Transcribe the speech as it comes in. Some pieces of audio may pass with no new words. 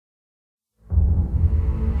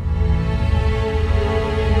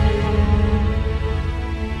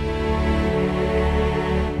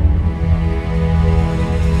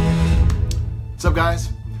up, guys?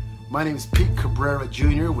 My name is Pete Cabrera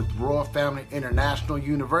Jr. with Royal Family International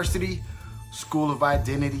University, School of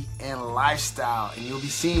Identity and Lifestyle. And you'll be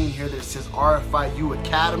seeing here that it says RFIU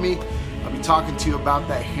Academy. I'll be talking to you about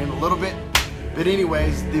that here in a little bit. But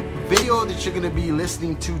anyways, the video that you're going to be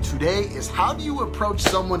listening to today is how do you approach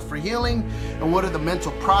someone for healing, and what are the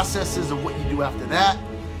mental processes of what you do after that,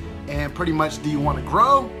 and pretty much, do you want to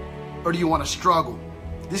grow or do you want to struggle?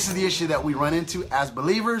 This is the issue that we run into as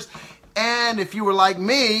believers. And if you were like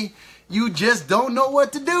me, you just don't know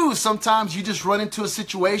what to do. Sometimes you just run into a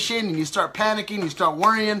situation and you start panicking, you start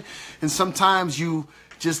worrying, and sometimes you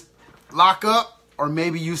just lock up, or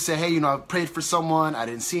maybe you say, hey, I prayed for someone, I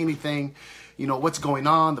didn't see anything. What's going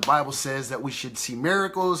on? The Bible says that we should see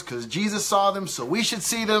miracles because Jesus saw them, so we should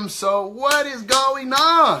see them. So what is going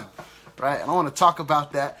on? Right? And I want to talk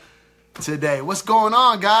about that today. What's going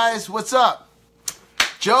on, guys? What's up?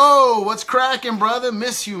 Joe, what's cracking, brother?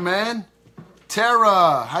 Miss you, man.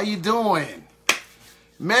 Tara, how you doing?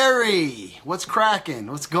 Mary, what's cracking?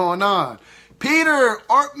 What's going on? Peter,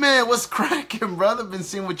 Artman, what's cracking, brother? Been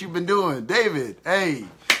seeing what you've been doing. David, hey,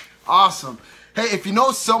 awesome. Hey, if you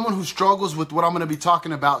know someone who struggles with what I'm going to be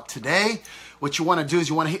talking about today, what you want to do is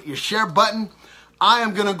you want to hit your share button. I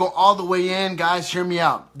am going to go all the way in. Guys, hear me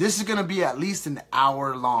out. This is going to be at least an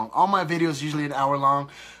hour long. All my videos usually an hour long.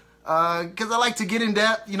 Because I like to get in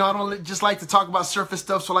depth. I don't just like to talk about surface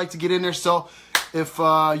stuff, so I like to get in there. So if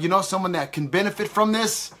you know someone that can benefit from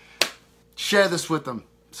this, share this with them.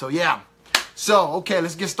 So yeah. So, okay,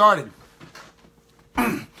 let's get started.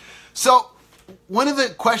 So one of the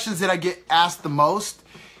questions that I get asked the most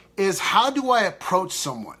is, how do I approach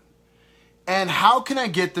someone? And how can I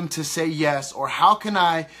get them to say yes, or how can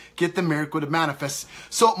I get the miracle to manifest?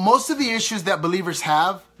 So most of the issues that believers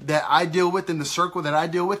have, that I deal with in the circle that I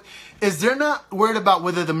deal with, is they're not worried about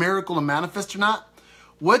whether the miracle will manifest or not.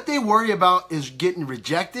 What they worry about is getting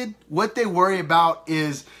rejected. What they worry about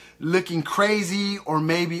is looking crazy, or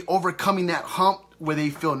maybe overcoming that hump where they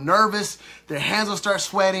feel nervous. Their hands will start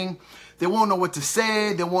sweating. They won't know what to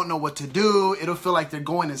say. They won't know what to do. It'll feel like they're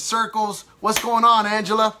going in circles. What's going on,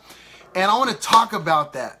 Angela? And I want to talk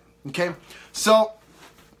about that, okay? So,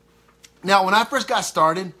 now when I first got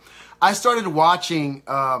started, I started watching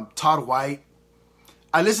Todd White.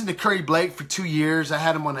 I listened to Curry Blake for 2 years. I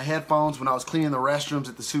had him on the headphones when I was cleaning the restrooms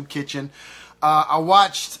at the soup kitchen. I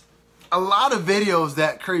watched a lot of videos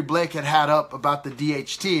that Curry Blake had up about the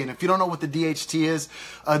DHT. And if you don't know what the DHT is,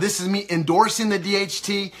 this is me endorsing the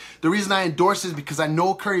DHT. The reason I endorse it is because I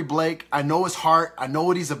know Curry Blake. I know his heart. I know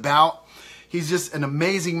what he's about. He's just an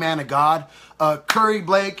amazing man of God. Curry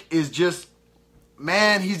Blake is just,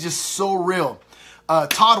 man, he's just so real.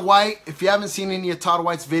 Todd White, if you haven't seen any of Todd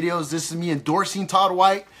White's videos, this is me endorsing Todd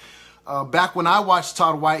White. Back when I watched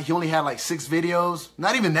Todd White, he only had like 6 videos.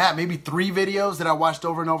 Not even that, maybe 3 videos that I watched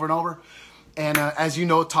over and over and over. And as you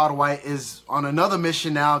know, Todd White is on another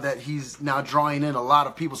mission now, that he's now drawing in a lot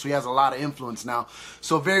of people. So he has a lot of influence now.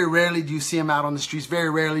 So very rarely do you see him out on the streets. Very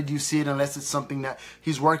rarely do you see it unless it's something that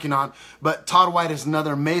he's working on. But Todd White is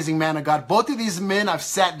another amazing man of God. Both of these men I've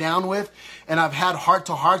sat down with and I've had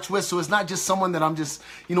heart-to-hearts with. So it's not just someone that I'm just,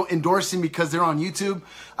 endorsing because they're on YouTube.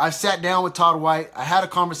 I've sat down with Todd White. I had a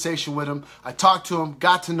conversation with him. I talked to him,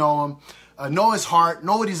 got to know him, know his heart,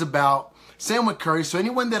 know what he's about. Same with Curry. So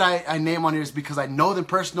anyone that I name on here is because I know them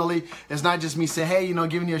personally. It's not just me saying, hey,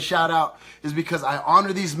 giving you a shout out. It's because I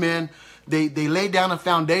honor these men. They laid down a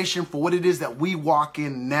foundation for what it is that we walk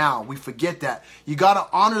in now. We forget that. You got to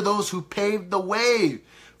honor those who paved the way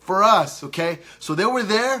for us, okay? So they were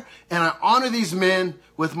there, and I honor these men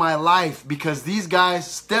with my life because these guys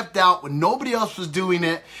stepped out when nobody else was doing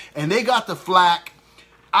it, and they got the flack.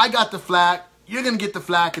 I got the flack. You're going to get the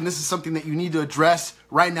flack, and this is something that you need to address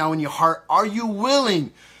right now in your heart. Are you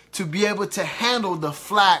willing to be able to handle the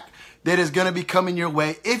flack that is going to be coming your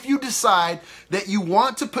way? If you decide that you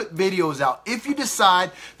want to put videos out, if you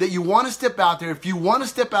decide that you want to step out there, if you want to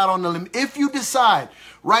step out on the limb, if you decide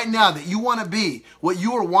right now that you want to be what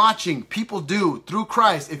you are watching people do through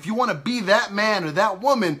Christ, if you want to be that man or that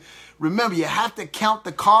woman, remember, you have to count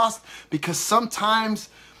the cost, because sometimes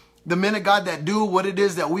the men of God that do what it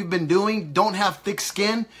is that we've been doing don't have thick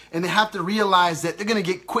skin, and they have to realize that they're going to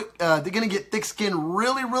get they're going to get thick skin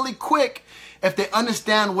really, really quick if they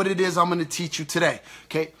understand what it is I'm going to teach you today.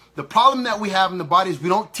 Okay. The problem that we have in the body is we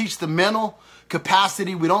don't teach the mental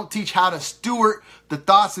capacity. We don't teach how to steward the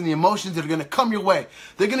thoughts and the emotions that are going to come your way.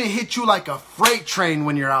 They're going to hit you like a freight train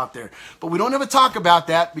when you're out there. But we don't ever talk about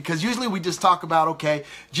that, because usually we just talk about, okay,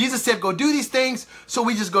 Jesus said go do these things, so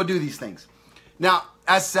we just go do these things. Now,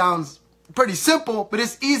 that sounds pretty simple, but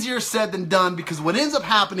it's easier said than done, because what ends up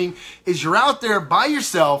happening is you're out there by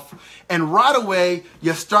yourself and right away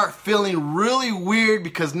you start feeling really weird,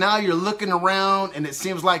 because now you're looking around and it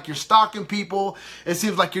seems like you're stalking people. It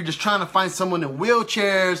seems like you're just trying to find someone in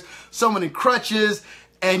wheelchairs, someone in crutches,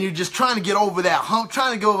 and you're just trying to get over that hump,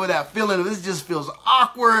 trying to get over that feeling of this just feels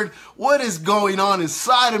awkward. What is going on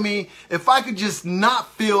inside of me? If I could just not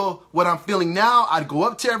feel what I'm feeling now, I'd go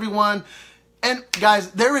up to everyone. And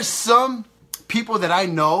guys, there is some people that I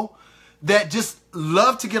know that just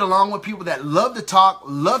love to get along with people, that love to talk,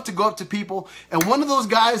 love to go up to people. And one of those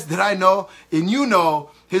guys that I know, and you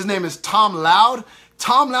know, his name is Tom Loud.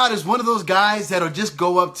 Tom Loud is one of those guys that'll just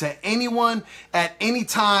go up to anyone at any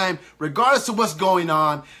time, regardless of what's going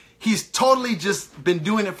on. He's totally just been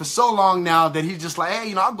doing it for so long now that he's just like, hey,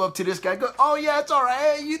 you know, I'll go up to this guy. Go, oh yeah, it's all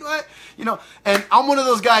right. Hey, you know what? You know, and I'm one of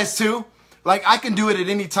those guys too. Like, I can do it at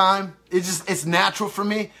any time. It's natural for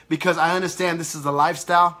me, because I understand this is a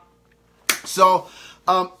lifestyle. So,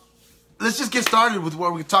 let's just get started with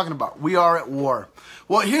what we're talking about. We are at war.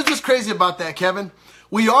 Well, here's what's crazy about that, Kevin.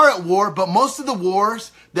 We are at war, but most of the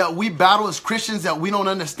wars that we battle as Christians that we don't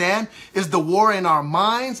understand is the war in our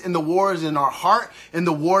minds, and the wars in our heart, and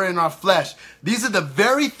the war in our flesh. These are the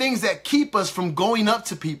very things that keep us from going up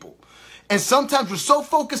to people. And sometimes we're so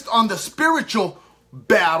focused on the spiritual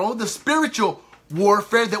battle, the spiritual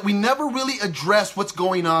warfare, that we never really address what's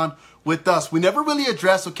going on with us. We never really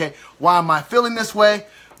address, okay, why am I feeling this way?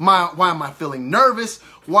 Why am I feeling nervous?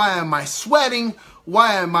 Why am I sweating?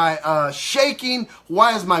 Why am I shaking?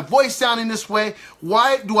 Why is my voice sounding this way?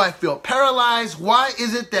 Why do I feel paralyzed? Why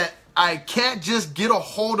is it that I can't just get a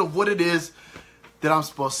hold of what it is that I'm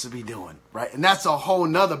supposed to be doing, right? And that's a whole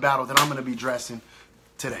nother battle that I'm going to be addressing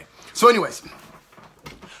today. So anyways,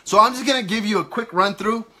 so I'm just going to give you a quick run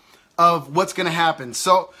through of what's going to happen.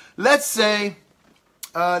 So let's say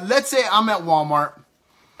I'm at Walmart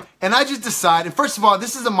and I just decide, and first of all,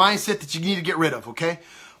 this is a mindset that you need to get rid of, okay?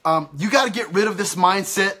 You got to get rid of this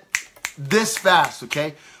mindset this fast,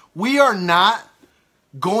 okay? We are not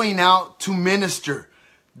going out to minister.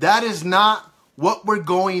 That is not what we're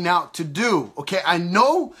going out to do, okay? I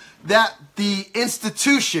know that the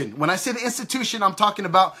institution, when I say the institution, I'm talking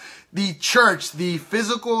about the church, the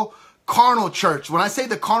physical, carnal church. When I say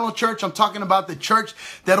the carnal church, I'm talking about the church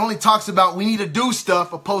that only talks about we need to do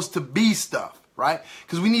stuff opposed to be stuff, right?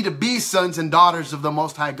 Because we need to be sons and daughters of the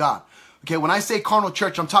Most High God. Okay, when I say carnal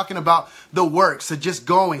church, I'm talking about the works, the just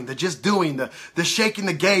going, the just doing, the shaking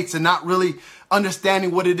the gates and not really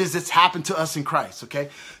understanding what it is that's happened to us in Christ, okay?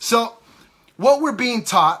 So what we're being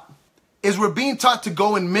taught is we're being taught to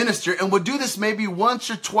go and minister, and we'll do this maybe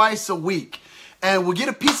once or twice a week. And we'll get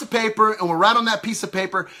a piece of paper and we'll write on that piece of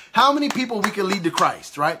paper how many people we can lead to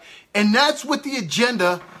Christ, right? And that's what the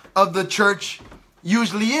agenda of the church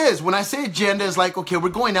usually is. When I say agenda, it's like, okay, we're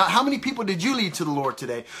going out. How many people did you lead to the Lord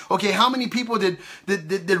today? Okay, how many people did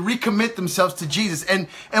recommit themselves to Jesus? And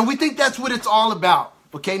we think that's what it's all about.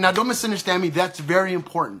 Okay, now don't misunderstand me. That's very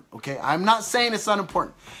important. Okay, I'm not saying it's not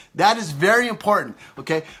important. That is very important.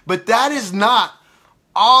 Okay, but that is not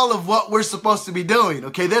all of what we're supposed to be doing.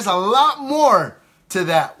 Okay, there's a lot more to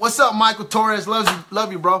that. What's up, Michael Torres?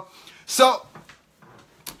 Love you, bro. So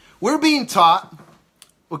we're being taught,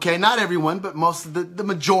 okay, not everyone, but most of the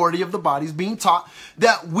majority of the body is being taught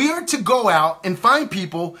that we are to go out and find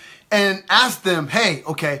people and ask them, hey,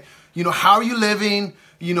 okay, you know, how are you living?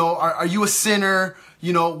 You know, are you a sinner?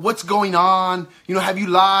 You know, what's going on? You know, have you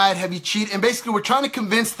lied? Have you cheated? And basically we're trying to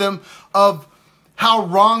convince them of how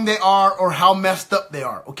wrong they are or how messed up they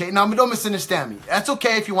are. Okay, now don't misunderstand me. That's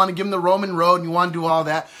okay if you want to give them the Roman road and you want to do all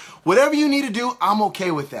that. Whatever you need to do, I'm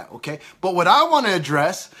okay with that, okay? But what I want to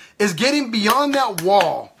address is getting beyond that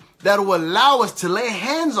wall that will allow us to lay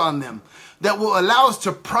hands on them, that will allow us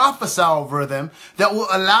to prophesy over them, that will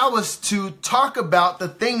allow us to talk about the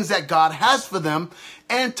things that God has for them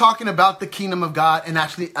and talking about the kingdom of God and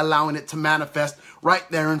actually allowing it to manifest right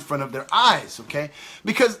there in front of their eyes, okay?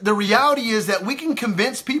 Because the reality is that we can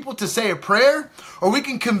convince people to say a prayer, or we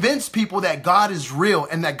can convince people that God is real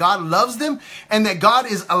and that God loves them and that God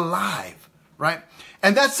is alive, right?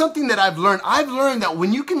 And that's something that I've learned. I've learned that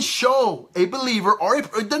when you can show a believer, or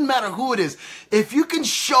it doesn't matter who it is, if you can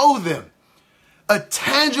show them a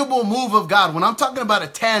tangible move of God, when I'm talking about a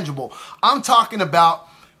tangible, I'm talking about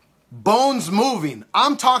bones moving.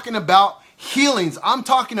 I'm talking about healings. I'm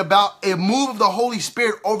talking about a move of the Holy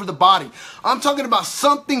Spirit over the body. I'm talking about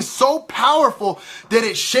something so powerful that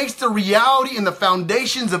it shakes the reality and the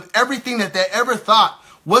foundations of everything that they ever thought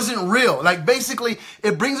wasn't real. Like basically,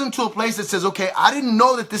 it brings them to a place that says, okay, I didn't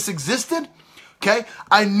know that this existed. Okay,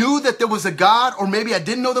 I knew that there was a God, or maybe I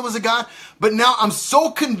didn't know there was a God, but now I'm so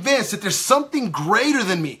convinced that there's something greater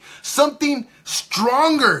than me, something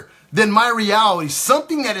stronger than my reality,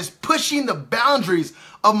 something that is pushing the boundaries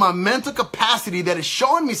of my mental capacity, that is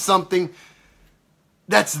showing me something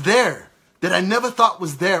that's there that I never thought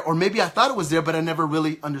was there, or maybe I thought it was there, but I never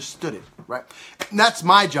really understood it, right? And that's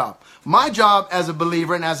my job. My job as a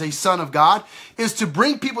believer and as a son of God is to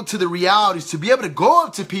bring people to the realities, to be able to go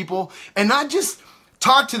up to people and not just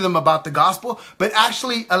talk to them about the gospel, but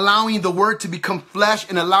actually allowing the word to become flesh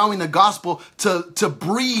and allowing the gospel to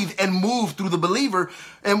breathe and move through the believer.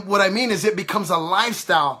 And what I mean is it becomes a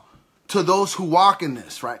lifestyle to those who walk in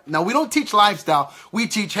this, right? Now, we don't teach lifestyle. We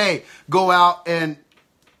teach, hey, go out and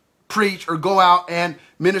preach, or go out and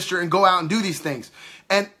minister, and go out and do these things.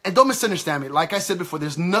 And don't misunderstand me. Like I said before,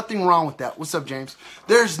 there's nothing wrong with that. What's up, James?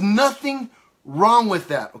 There's nothing wrong with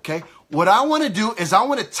that, okay? What I want to do is I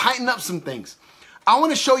want to tighten up some things. I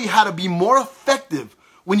want to show you how to be more effective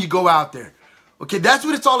when you go out there. Okay, that's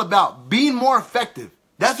what it's all about. Being more effective.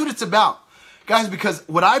 That's what it's about. Guys, because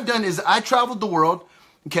what I've done is I traveled the world,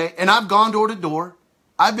 okay, and I've gone door to door.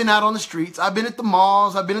 I've been out on the streets. I've been at the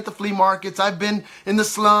malls. I've been at the flea markets. I've been in the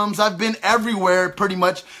slums. I've been everywhere pretty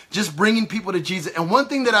much, just bringing people to Jesus. And one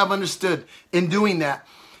thing that I've understood in doing that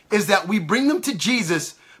is that we bring them to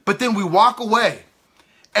Jesus, but then we walk away.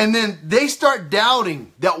 And then they start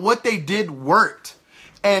doubting that what they did worked.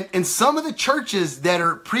 And in some of the churches that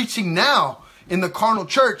are preaching now in the carnal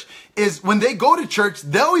church is when they go to church,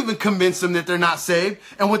 they'll even convince them that they're not saved.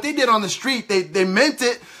 And what they did on the street, they meant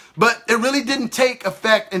it, but it really didn't take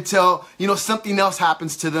effect until, something else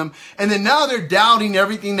happens to them. And then now they're doubting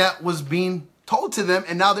everything that was being told to them.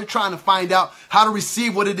 And now they're trying to find out how to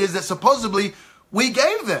receive what it is that supposedly we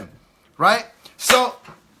gave them, right? So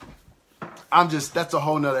that's a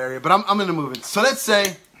whole nother area, but I'm going to move it. So let's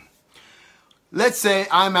say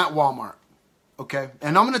I'm at Walmart, okay?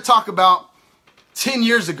 And I'm going to talk about 10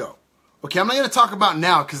 years ago. Okay, I'm not going to talk about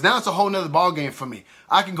now, because now it's a whole nother ball game for me.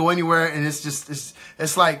 I can go anywhere, and it's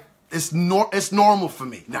normal for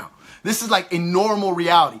me now. This is like a normal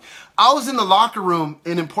reality. I was in the locker room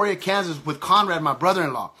in Emporia, Kansas with Conrad, my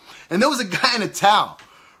brother-in-law, and there was a guy in a towel,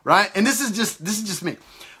 right? And this is just me.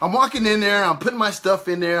 I'm walking in there, I'm putting my stuff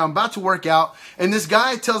in there, I'm about to work out, and this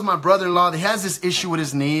guy tells my brother-in-law that he has this issue with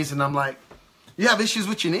his knees, and I'm like, you have issues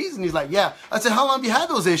with your knees? And he's like, yeah. I said, how long have you had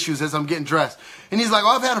those issues? As I'm getting dressed. And he's like, oh,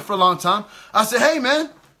 I've had them for a long time. I said, hey, man,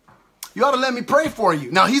 you ought to let me pray for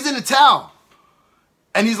you. Now, he's in a towel.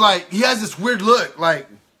 And he's like, he has this weird look, like,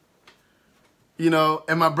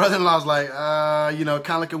 and my brother-in-law's like, kind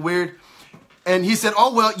of looking weird. And he said,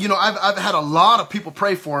 oh, well, I've had a lot of people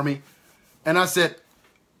pray for me. And I said,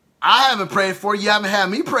 I haven't prayed for you. You haven't had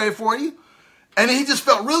me pray for you. And he just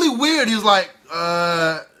felt really weird. He was like,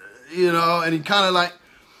 and he kind of like,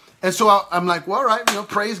 and so I'm like, well, all right,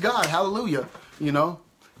 praise God, hallelujah, And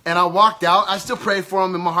I walked out. I still prayed for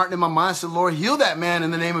him in my heart and in my mind. I said, Lord, heal that man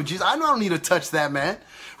in the name of Jesus. I know I don't need to touch that man.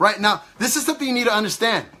 Right now, this is something you need to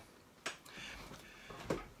understand.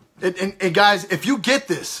 And guys, if you get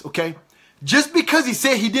this, okay, just because he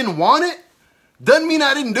said he didn't want it, doesn't mean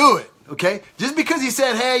I didn't do it. Okay, just because he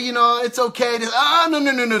said, hey, it's okay.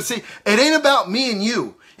 No. See, it ain't about me and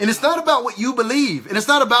you. And it's not about what you believe. And it's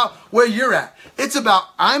not about where you're at. It's about,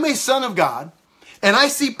 I'm a son of God, and I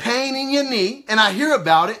see pain in your knee, and I hear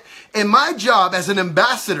about it. And my job as an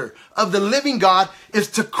ambassador of the living God is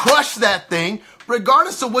to crush that thing,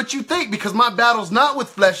 regardless of what you think, because my battle's not with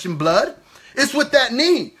flesh and blood. It's with that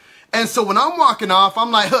knee. And so when I'm walking off,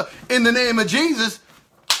 I'm like, in the name of Jesus,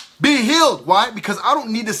 be healed. Why? Because I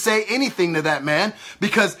don't need to say anything to that man,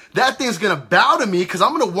 because that thing's going to bow to me, because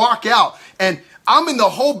I'm going to walk out and I'm in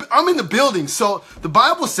the building. So the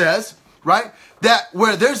Bible says, right, that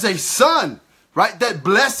where there's a son, right, that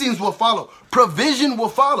blessings will follow, provision will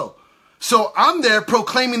follow. So I'm there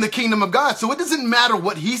proclaiming the kingdom of God. So it doesn't matter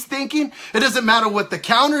what he's thinking. It doesn't matter what the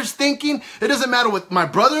counter's thinking. It doesn't matter what my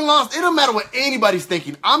brother-in-law's. It doesn't matter what anybody's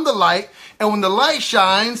thinking. I'm the light. And when the light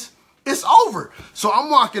shines, it's over. So I'm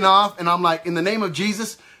walking off and I'm like, in the name of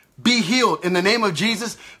Jesus, be healed. In the name of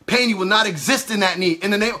Jesus, pain will not exist in that knee.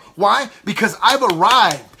 In the name, why? Because I've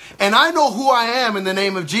arrived. And I know who I am in the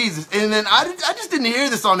name of Jesus. And then I just didn't hear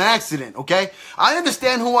this on accident, okay? I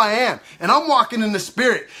understand who I am. And I'm walking in the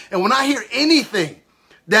Spirit. And when I hear anything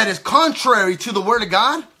that is contrary to the Word of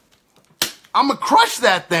God, I'm going to crush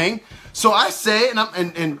that thing. So I say,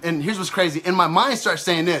 and here's what's crazy. And my mind starts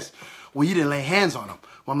saying this. Well, you didn't lay hands on him.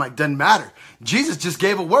 Well, I'm like, doesn't matter. Jesus just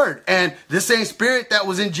gave a word. And this same spirit that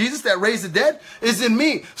was in Jesus that raised the dead is in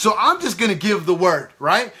me. So I'm just going to give the word,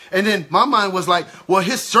 right? And then my mind was like, well,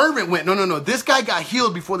 his servant went. No. This guy got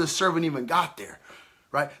healed before the servant even got there,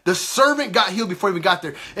 right? The servant got healed before he even got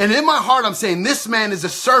there. And in my heart, I'm saying this man is a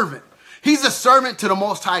servant. He's a servant to the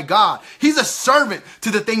Most High God. He's a servant to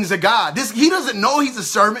the things of God. He doesn't know he's a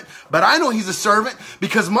servant, but I know he's a servant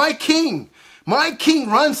because my king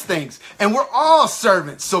runs things, and we're all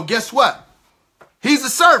servants. So guess what? He's a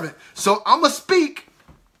servant. So I'm going to speak,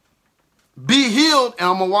 be healed, and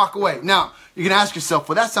I'm going to walk away. Now, you can ask yourself,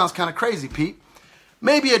 well, that sounds kind of crazy, Pete.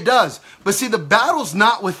 Maybe it does. But see, the battle's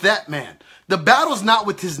not with that man. The battle's not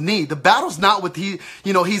with his knee. The battle's not with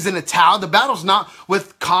he's in a towel. The battle's not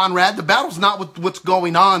with Conrad. The battle's not with what's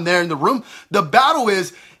going on there in the room. The battle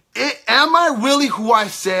is, am I really who I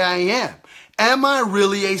say I am? Am I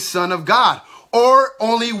really a son of God? Or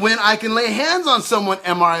only when I can lay hands on someone,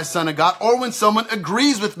 am I a son of God? Or when someone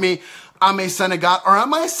agrees with me, I'm a son of God? Or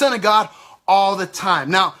am I a son of God all the time?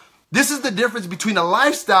 Now, this is the difference between a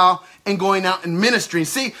lifestyle and going out and ministering.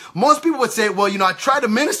 See, most people would say, well, I tried to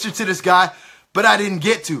minister to this guy, but I didn't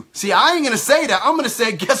get to. See, I ain't going to say that. I'm going to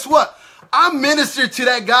say, guess what? I ministered to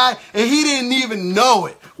that guy and he didn't even know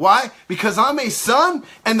it. Why? Because I'm a son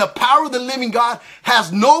and the power of the living God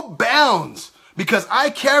has no bounds because I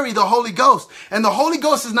carry the Holy Ghost. And the Holy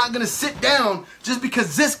Ghost is not going to sit down just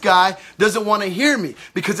because this guy doesn't want to hear me.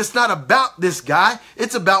 Because it's not about this guy.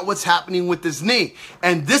 It's about what's happening with his knee.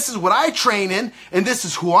 And this is what I train in and this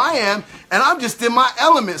is who I am. And I'm just in my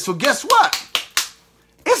element. So guess what?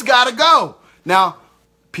 It's got to go. Now,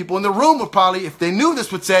 people in the room would probably, if they knew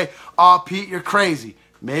this, would say, oh, Pete, you're crazy.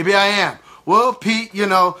 Maybe I am. Well, Pete, you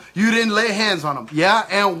didn't lay hands on him. Yeah,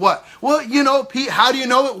 and what? Well, Pete, how do you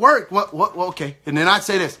know it worked? Well, okay. And then I'd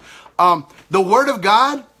say this. The word of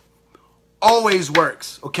God always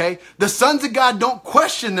works, okay? The sons of God don't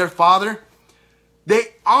question their father. They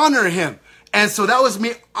honor him. And so that was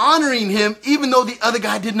me honoring him, even though the other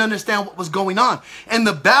guy didn't understand what was going on. And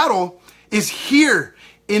the battle is here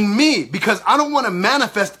in me because I don't want to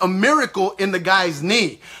manifest a miracle in the guy's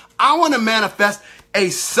knee. I want to manifest a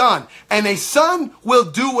son, and a son will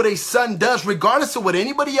do what a son does regardless of what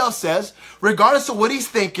anybody else says, regardless of what he's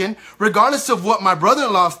thinking, regardless of what my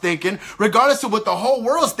brother-in-law's thinking, regardless of what the whole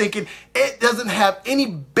world's thinking. It doesn't have any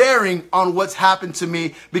bearing on what's happened to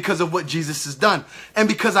me because of what Jesus has done. And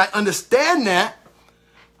because I understand that,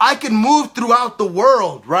 I can move throughout the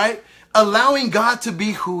world, right? Allowing God to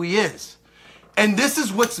be who he is. And this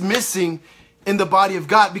is what's missing in the body of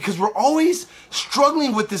God because we're always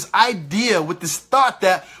struggling with this idea, with this thought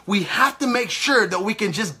that we have to make sure that we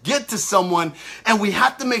can just get to someone and we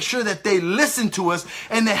have to make sure that they listen to us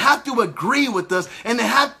and they have to agree with us and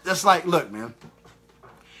it's like, look, man,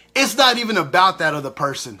 it's not even about that other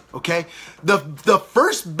person, okay? The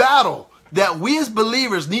first battle that we as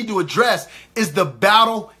believers need to address is the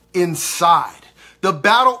battle inside. The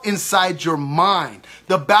battle inside your mind,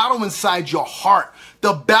 the battle inside your heart,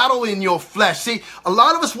 the battle in your flesh. See, a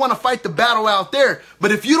lot of us want to fight the battle out there,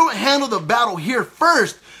 but if you don't handle the battle here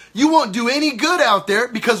first, you won't do any good out there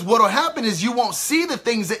because what will happen is you won't see the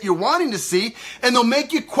things that you're wanting to see, and they'll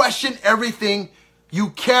make you question everything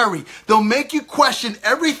you carry. They'll make you question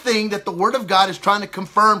everything that the Word of God is trying to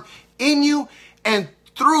confirm in you and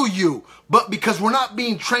through you. But because we're not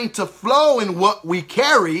being trained to flow in what we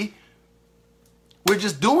carry, we're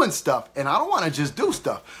just doing stuff. And I don't want to just do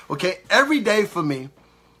stuff. Okay. Every day for me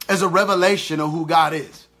is a revelation of who God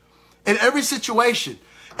is in every situation.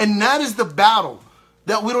 And that is the battle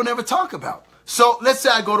that we don't ever talk about. So let's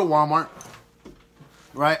say I go to Walmart,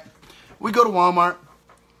 right? We go to Walmart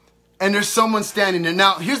and there's someone standing there.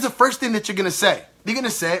 Now, here's the first thing that you're going to say. You're going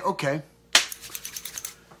to say, okay,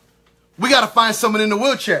 we got to find someone in a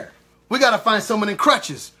wheelchair. We got to find someone in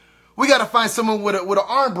crutches. We got to find someone with an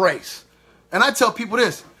arm brace. And I tell people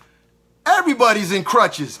this, everybody's in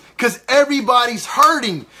crutches because everybody's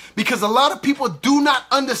hurting because a lot of people do not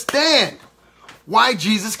understand why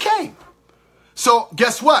Jesus came. So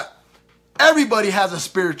guess what? Everybody has a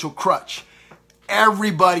spiritual crutch.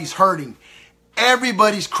 Everybody's hurting.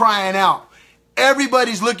 Everybody's crying out.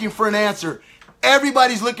 Everybody's looking for an answer.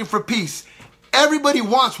 Everybody's looking for peace. Everybody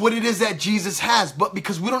wants what it is that Jesus has. But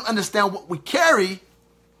because we don't understand what we carry,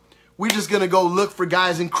 we're just going to go look for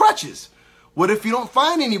guys in crutches. What if you don't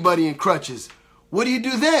find anybody in crutches? What do you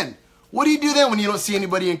do then? What do you do then when you don't see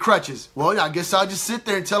anybody in crutches? Well, I guess I'll just sit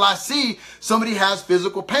there until I see somebody has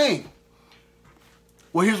physical pain.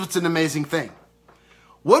 Well, here's what's an amazing thing.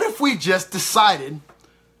 What if we just decided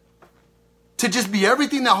to just be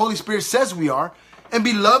everything that Holy Spirit says we are and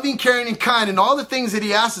be loving, caring, and kind, and all the things that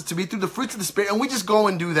he asks us to be through the fruits of the Spirit, and we just go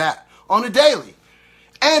and do that on a daily.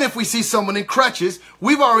 And if we see someone in crutches,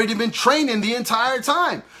 we've already been training the entire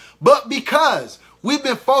time. But because we've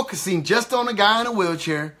been focusing just on a guy in a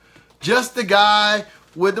wheelchair, just the guy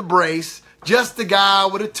with a brace, just the guy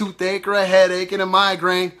with a toothache or a headache and a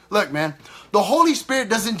migraine. Look, man, the Holy Spirit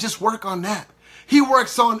doesn't just work on that. He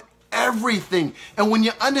works on everything. And when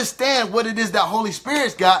you understand what it is that Holy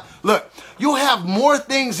Spirit's got, look, you'll have more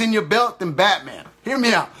things in your belt than Batman. Hear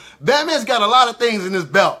me out. Batman's got a lot of things in his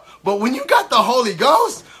belt. But when you got the Holy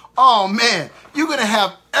Ghost, oh man, you're going to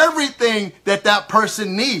have everything that that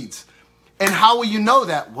person needs. And how will you know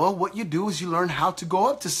that? Well, what you do is you learn how to go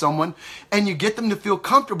up to someone and you get them to feel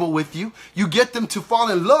comfortable with you. You get them to fall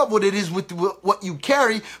in love with it is with what you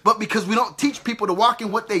carry. But because we don't teach people to walk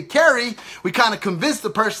in what they carry, we kind of convince the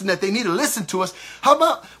person that they need to listen to us. How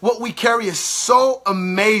about what we carry is so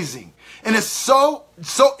amazing? And it's so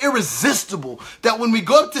irresistible that when we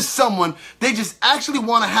go up to someone, they just actually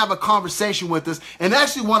want to have a conversation with us and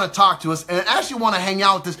actually want to talk to us and actually want to hang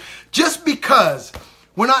out with us just because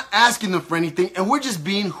we're not asking them for anything and we're just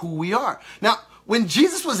being who we are. Now, when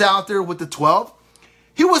Jesus was out there with the 12,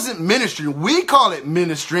 he wasn't ministering. We call it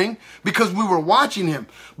ministering because we were watching him,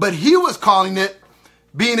 but he was calling it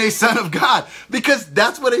being a son of God, because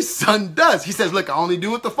that's what a son does. He says, look, I only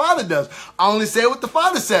do what the Father does. I only say what the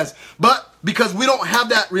Father says. But because we don't have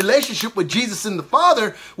that relationship with Jesus and the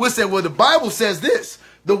Father, we'll say, well, the Bible says this.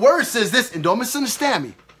 The word says this. And don't misunderstand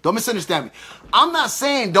me. Don't misunderstand me. I'm not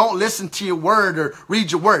saying don't listen to your word or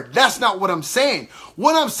read your word. That's not what I'm saying.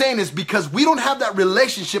 What I'm saying is because we don't have that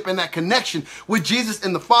relationship and that connection with Jesus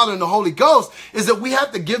and the Father and the Holy Ghost is that we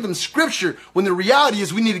have to give them scripture when the reality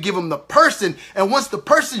is we need to give them the person. And once the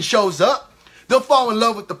person shows up, they'll fall in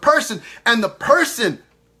love with the person and the person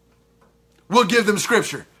will give them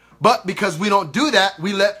scripture. But because we don't do that,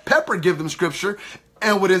 we let Pepper give them scripture.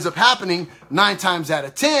 And what ends up happening 9 times out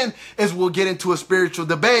of 10 is we'll get into a spiritual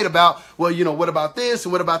debate about, well, you know, what about this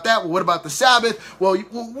and what about that? Well, what about the Sabbath? Well,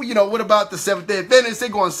 you know, what about the Seventh Day Adventists? They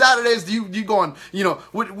go on Saturdays. Do you go on, you know,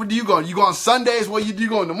 what do you go on? You go on Sundays? Well, do you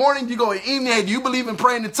go in the morning? Do you go in the evening? Hey, do you believe in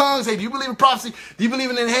praying in tongues? Hey, do you believe in prophecy? Do you believe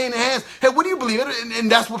in laying in hands? Hey, what do you believe in?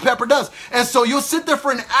 And that's what Pepper does. And so you'll sit there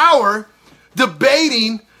for an hour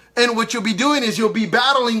debating, and what you'll be doing is you'll be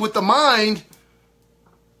battling with the mind.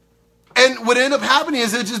 And what end up happening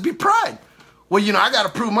is it'll just be pride. Well, you know, I got to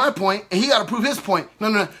prove my point, and he got to prove his point.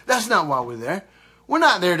 No. That's not why we're there. We're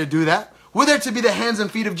not there to do that. We're there to be the hands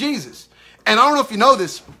and feet of Jesus. And I don't know if you know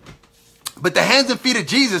this, but the hands and feet of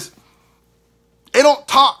Jesus, they don't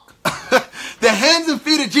talk. The hands and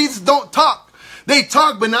feet of Jesus don't talk. They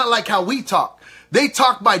talk, but not like how we talk. They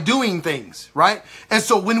talk by doing things, right? And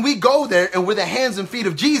so when we go there and we're the hands and feet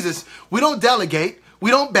of Jesus, we don't delegate. We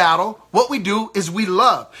don't battle. What we do is we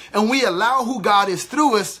love. And we allow who God is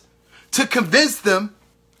through us to convince them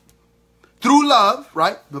through love,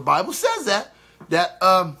 right? The Bible says that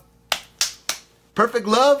perfect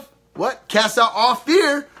love, what? Casts out all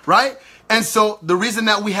fear, right? And so the reason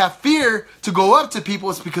that we have fear to go up to people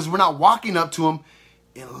is because we're not walking up to them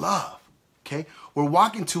in love, okay? We're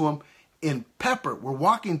walking to them in pepper. We're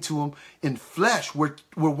walking to them in flesh. We're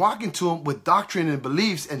walking to them with doctrine and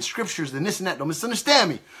beliefs and scriptures and this and that. Don't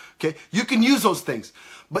misunderstand me. Okay. You can use those things,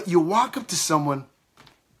 but you walk up to someone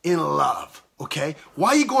in love. Okay. Why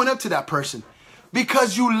are you going up to that person?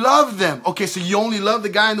 Because you love them. Okay. So you only love the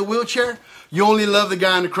guy in the wheelchair. You only love the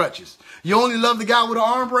guy in the crutches. You only love the guy with an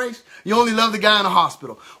arm brace. You only love the guy in the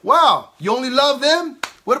hospital. Wow. You only love them?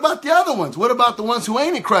 What about the other ones? What about the ones who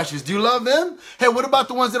ain't in crutches? Do you love them? Hey, what about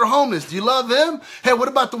the ones that are homeless? Do you love them? Hey, what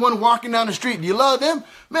about the one walking down the street? Do you love them?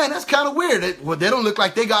 Man, that's kind of weird. They don't look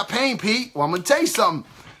like they got pain, Pete. Well, I'm going to tell you something.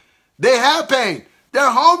 They have pain.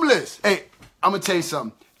 They're homeless. Hey, I'm going to tell you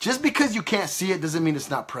something. Just because you can't see it doesn't mean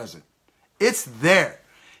it's not present. It's there.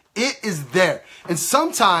 It is there. And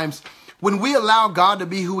sometimes when we allow God to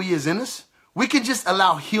be who he is in us, we can just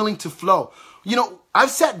allow healing to flow. You know,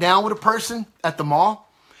 I've sat down with a person at the mall.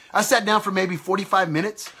 I sat down for maybe 45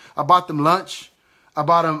 minutes. I bought them lunch. I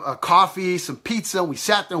bought them a coffee, some pizza. We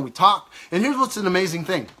sat there and we talked. And here's what's an amazing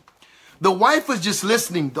thing. The wife was just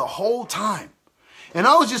listening the whole time. And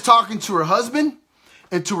I was just talking to her husband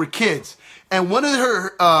and to her kids. And one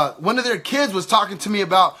of their kids was talking to me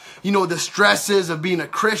about, you know, the stresses of being a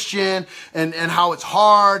Christian and how it's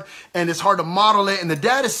hard and it's hard to model it. And the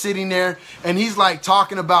dad is sitting there and he's like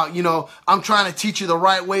talking about, you know, I'm trying to teach you the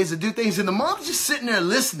right ways to do things. And the mom's just sitting there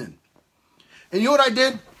listening. And you know what I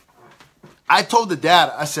did? I told the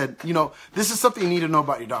dad, I said, you know, this is something you need to know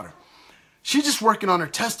about your daughter. She's just working on her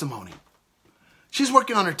testimony. She's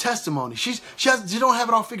working on her testimony. She don't have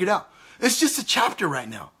it all figured out. It's just a chapter right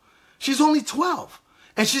now. She's only 12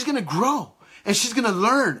 and she's going to grow and she's going to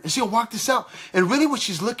learn and she'll walk this out. And really what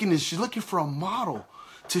she's looking for a model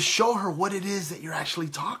to show her what it is that you're actually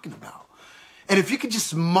talking about. And if you could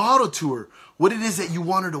just model to her what it is that you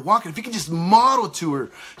want her to walk in, if you could just model to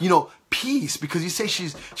her, you know, peace, because you say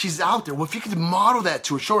she's out there. Well, if you could model that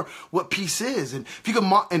to her, show her what peace is. And if you could,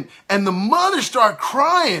 and the mother started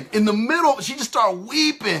crying in the middle. She just started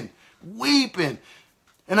weeping.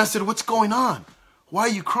 And I said, what's going on? Why are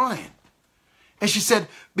you crying? And she said,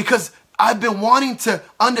 because I've been wanting to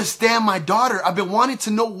understand my daughter. I've been wanting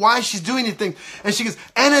to know why she's doing anything. And she goes,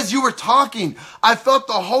 and as you were talking, I felt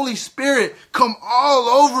the Holy Spirit come all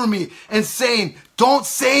over me and saying, don't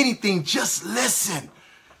say anything, just listen.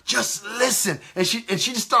 Just listen. And she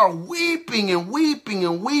just started weeping and weeping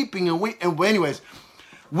and weeping and weeping. And anyways,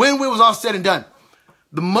 when it was all said and done,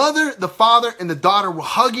 the mother, the father, and the daughter were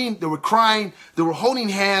hugging, they were crying, they were holding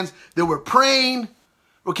hands, they were praying.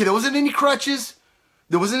 Okay, there wasn't any crutches.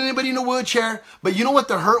 There wasn't anybody in a wheelchair. But you know what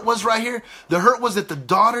the hurt was right here? The hurt was that the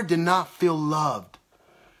daughter did not feel loved.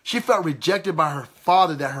 She felt rejected by her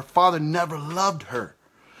father, that her father never loved her.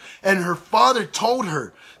 And her father told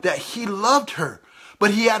her that he loved her,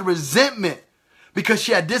 but he had resentment because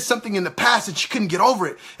she had did something in the past and she couldn't get over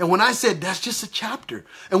it. And when I said, that's just a chapter,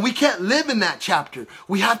 and we can't live in that chapter.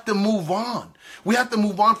 We have to move on. We have to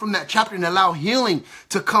move on from that chapter and allow healing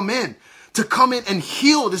to come in and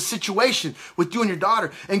heal the situation with you and your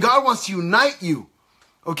daughter. And God wants to unite you.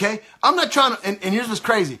 Okay? I'm not trying to, and here's what's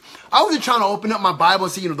crazy. I wasn't trying to open up my Bible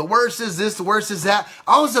and say, you know, the word says this, the word says that.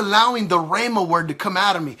 I was allowing the Rhema word to come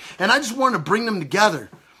out of me. And I just wanted to bring them together.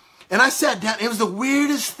 And I sat down. It was the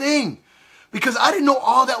weirdest thing because I didn't know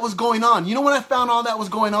all that was going on. You know when I found all that was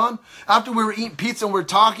going on? After we were eating pizza and we were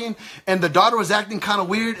talking and the daughter was acting kind of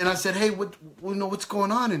weird. And I said, hey, what's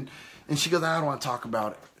going on? And she goes, I don't want to talk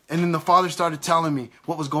about it. And then the father started telling me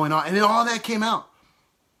what was going on. And then all that came out.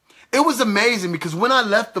 It was amazing because when I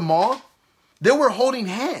left the mall, they were holding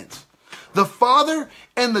hands. The father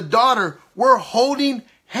and the daughter were holding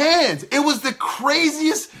hands. It was the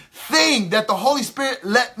craziest thing that the Holy Spirit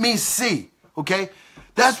let me see. Okay?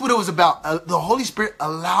 That's what it was about. The Holy Spirit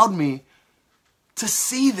allowed me to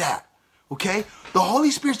see that. Okay? The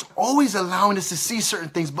Holy Spirit's always allowing us to see certain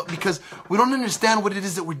things, but because we don't understand what it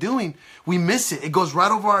is that we're doing, we miss it. It goes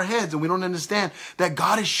right over our heads and we don't understand that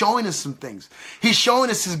God is showing us some things. He's showing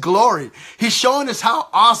us his glory. He's showing us how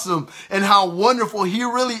awesome and how wonderful he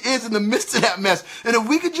really is in the midst of that mess. And if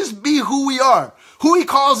we could just be who we are, who he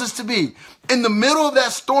calls us to be, in the middle of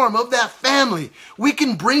that storm, of that family, we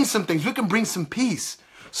can bring some things. We can bring some peace.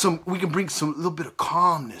 We can bring a little bit of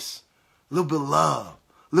calmness, a little bit of love,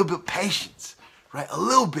 a little bit of patience. Right? A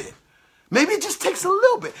little bit. Maybe it just takes a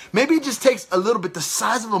little bit. Maybe it just takes a little bit, the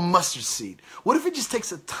size of a mustard seed. What if it just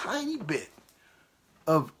takes a tiny bit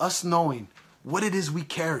of us knowing what it is we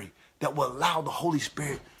carry that will allow the Holy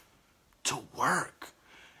Spirit to work?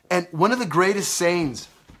 And one of the greatest sayings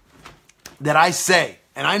that I say,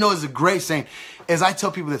 and I know is a great saying, is I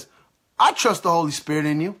tell people this: I trust the Holy Spirit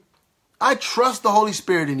in you. I trust the Holy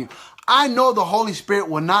Spirit in you. I know the Holy Spirit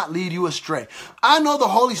will not lead you astray. I know the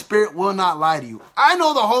Holy Spirit will not lie to you. I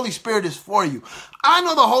know the Holy Spirit is for you. I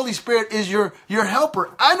know the Holy Spirit is your helper.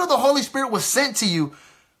 I know the Holy Spirit was sent to you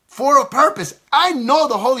for a purpose. I know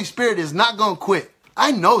the Holy Spirit is not going to quit.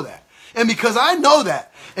 I know that. And because I know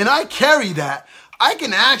that and I carry that, I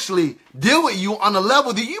can actually deal with you on a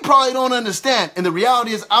level that you probably don't understand. And the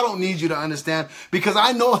reality is I don't need you to understand because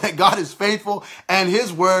I know that God is faithful and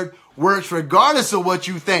his word works regardless of what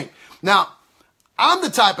you think. Now, I'm the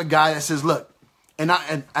type of guy that says, look, and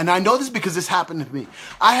I know this because this happened to me.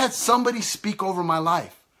 I had somebody speak over my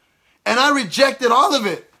life and I rejected all of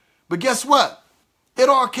it. But guess what? It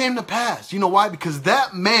all came to pass. You know why? Because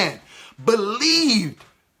that man believed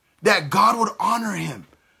that God would honor him.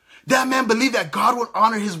 That man believed that God would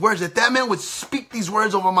honor his words, that man would speak these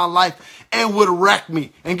words over my life and would wreck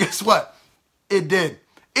me. And guess what? It did.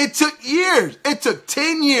 It took years. It took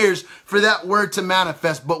 10 years for that word to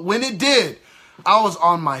manifest. But when it did, I was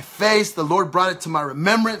on my face. The Lord brought it to my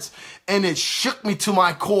remembrance and it shook me to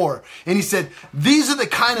my core. And he said, these are the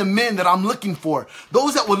kind of men that I'm looking for.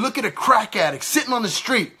 Those that would look at a crack addict sitting on the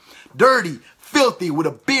street, dirty, filthy, with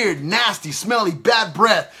a beard, nasty, smelly, bad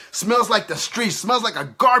breath, smells like the street, smells like a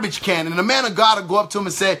garbage can. And the man of God would go up to him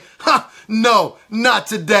and say, no, not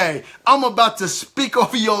today. I'm about to speak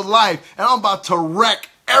over your life and I'm about to wreck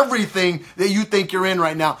everything that you think you're in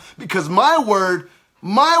right now. Because my word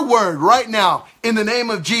right now in the name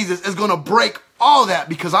of Jesus is going to break all that,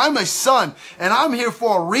 because I'm a son and I'm here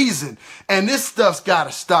for a reason. And this stuff's got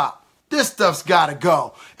to stop. This stuff's got to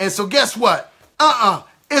go. And so guess what?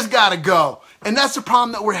 It's got to go. And that's the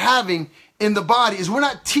problem that we're having in the body, is we're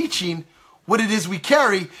not teaching what it is we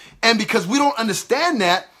carry. And because we don't understand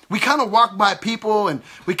that, we kind of walk by people and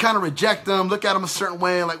we kind of reject them, look at them a certain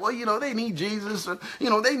way, like, well, they need Jesus, or,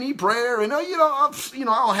 they need prayer, and I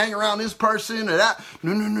don't hang around this person or that.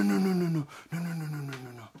 No.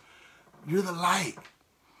 You're the light,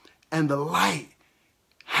 and the light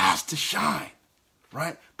has to shine,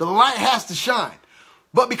 right? The light has to shine.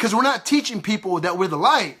 But because we're not teaching people that we're the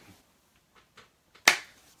light,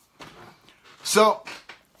 so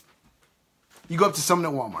you go up to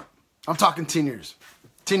someone at Walmart. I'm talking 10 years.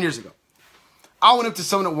 10 years ago. I went up to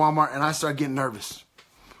someone at Walmart and I started getting nervous.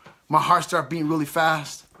 My heart started beating really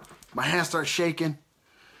fast. My hands started shaking,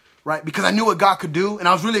 right? Because I knew what God could do and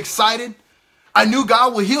I was really excited. I knew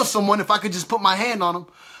God would heal someone if I could just put my hand on them.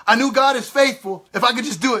 I knew God is faithful if I could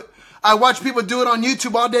just do it. I watch people do it on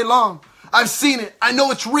YouTube all day long. I've seen it. I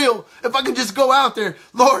know it's real. If I could just go out there,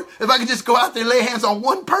 Lord, if I could just go out there and lay hands on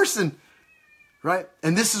one person, right?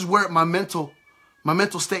 And this is where my mental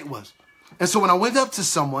state was. And so when I went up to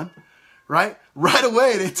someone, right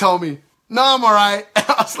away they told me, no, I'm all right. And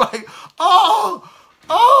I was like,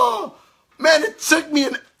 oh, man, it took me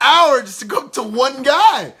an hour just to go up to one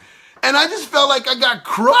guy. And I just felt like I got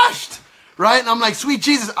crushed, right? And I'm like, sweet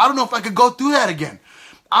Jesus, I don't know if I could go through that again.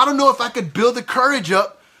 I don't know if I could build the courage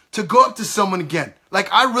up to go up to someone again.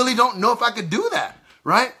 Like, I really don't know if I could do that,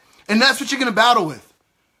 right? And that's what you're going to battle with,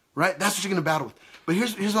 right? That's what you're going to battle with. But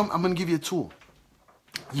here's what I'm going to give you a tool.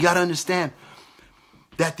 You got to understand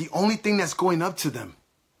that the only thing that's going up to them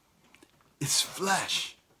is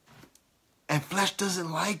flesh. And flesh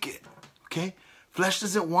doesn't like it, okay? Flesh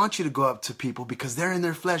doesn't want you to go up to people because they're in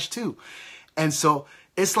their flesh too. And so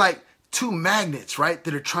it's like two magnets, right,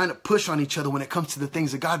 that are trying to push on each other when it comes to the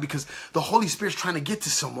things of God, because the Holy Spirit's trying to get to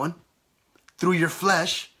someone through your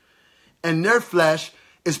flesh, and their flesh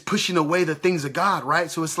is pushing away the things of God,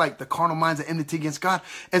 right? So it's like the carnal minds are enmity against God.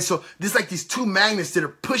 And so there's like these two magnets that are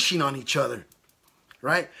pushing on each other,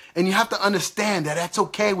 right? And you have to understand that that's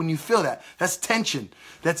okay when you feel that. That's tension.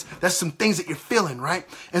 That's some things that you're feeling, right?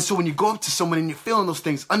 And so when you go up to someone and you're feeling those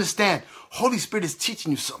things, understand, Holy Spirit is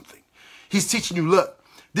teaching you something. He's teaching you, look,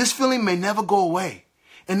 this feeling may never go away,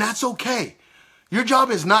 and that's okay. Your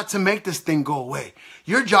job is not to make this thing go away.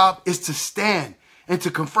 Your job is to stand and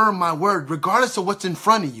to confirm my word, regardless of what's in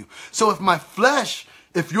front of you. So if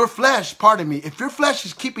your flesh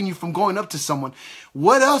is keeping you from going up to someone,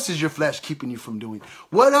 what else is your flesh keeping you from doing?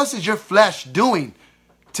 What else is your flesh doing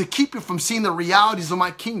to keep you from seeing the realities of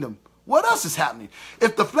my kingdom? What else is happening?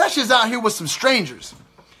 If the flesh is out here with some strangers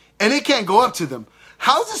and it can't go up to them,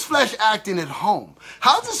 how's this flesh acting at home?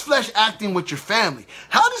 How's this flesh acting with your family?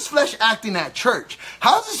 How's this flesh acting at church?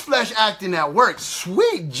 How's this flesh acting at work?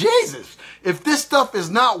 Sweet Jesus. If this stuff is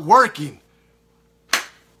not working,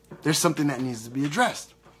 there's something that needs to be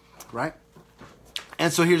addressed, right?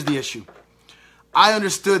 And so here's the issue. I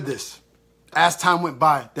understood this as time went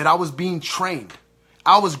by, that I was being trained.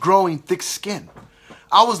 I was growing thick skin.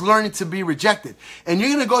 I was learning to be rejected. And you're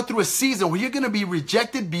going to go through a season where you're going to be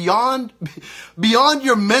rejected beyond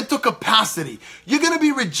your mental capacity. You're going to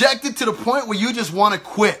be rejected to the point where you just want to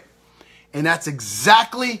quit. And that's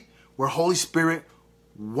exactly where Holy Spirit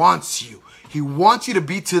wants you. He wants you to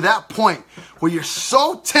be to that point where you're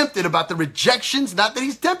so tempted about the rejections, not that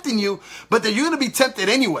he's tempting you, but that you're going to be tempted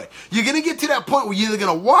anyway. You're going to get to that point where you're either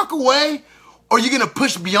going to walk away or you're going to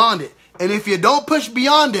push beyond it. And if you don't push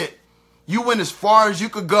beyond it, you went as far as you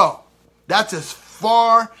could go. That's as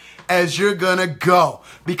far as you're going to go,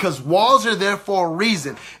 because walls are there for a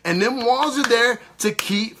reason. And them walls are there to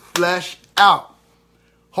keep flesh out.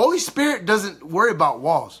 Holy Spirit doesn't worry about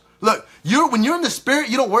walls. Look, when you're in the Spirit,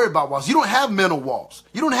 you don't worry about walls. You don't have mental walls.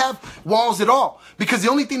 You don't have walls at all, because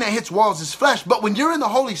the only thing that hits walls is flesh. But when you're in the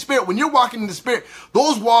Holy Spirit, when you're walking in the Spirit,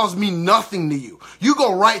 those walls mean nothing to you. You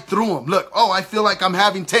go right through them. Look, I feel like I'm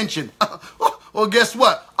having tension. Well, guess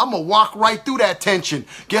what? I'm going to walk right through that tension.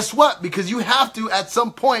 Guess what? Because you have to, at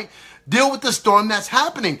some point, deal with the storm that's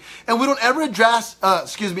happening. And we don't ever address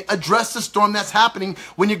the storm that's happening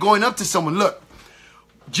when you're going up to someone. Look,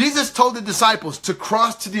 Jesus told the disciples to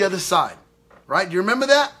cross to the other side, right? Do you remember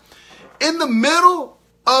that? In the middle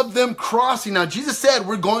of them crossing, now Jesus said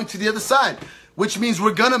we're going to the other side, which means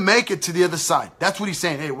we're going to make it to the other side. That's what he's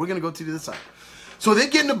saying. Hey, we're going to go to the other side. So they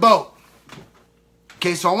get in the boat.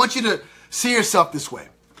 Okay, so I want you to see yourself this way.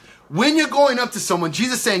 When you're going up to someone,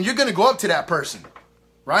 Jesus is saying you're going to go up to that person,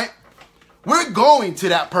 right? We're going to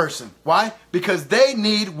that person. Why? Because they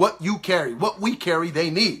need what you carry. What we carry, they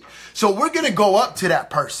need. So we're going to go up to that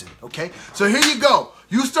person, okay? So here you go.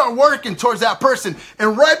 You start working towards that person,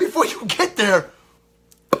 and right before you get there,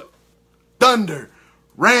 thunder,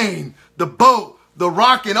 rain, the boat, the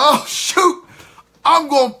rocket. Oh, shoot, I'm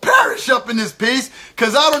going to perish up in this piece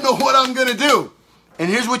because I don't know what I'm going to do. And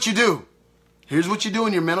here's what you do. Here's what you do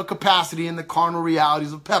in your mental capacity and the carnal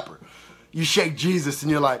realities of Pepper. You shake Jesus and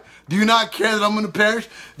you're like, do you not care that I'm going to perish?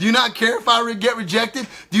 Do you not care if I get rejected?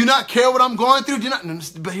 Do you not care what I'm going through? Do you not?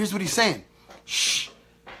 But here's what he's saying. Shh.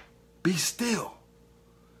 Be still.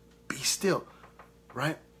 Be still.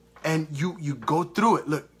 Right? And you go through it.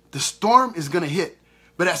 Look, the storm is going to hit.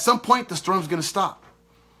 But at some point, the storm's going to stop.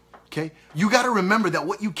 Okay? You got to remember that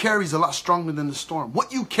what you carry is a lot stronger than the storm.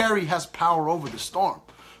 What you carry has power over the storm.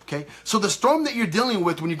 Okay? So the storm that you're dealing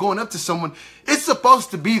with when you're going up to someone, it's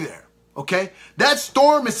supposed to be there. Okay? That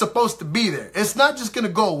storm is supposed to be there. It's not just going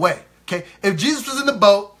to go away. Okay? If Jesus was in the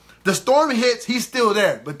boat, the storm hits, he's still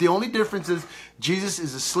there. But the only difference is Jesus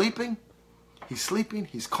is sleeping. He's sleeping.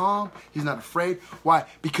 He's calm. He's not afraid. Why?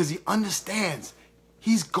 Because he understands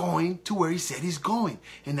he's going to where he said he's going.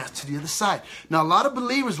 And that's to the other side. Now, a lot of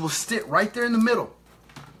believers will sit right there in the middle.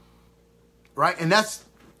 Right? And that's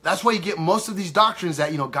why you get most of these doctrines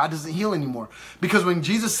that, God doesn't heal anymore. Because when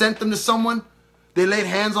Jesus sent them to someone, they laid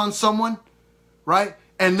hands on someone, right?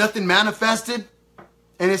 And nothing manifested.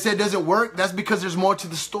 And they said, does it work? That's because there's more to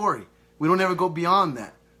the story. We don't ever go beyond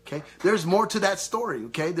that, okay? There's more to that story,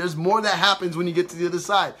 okay? There's more that happens when you get to the other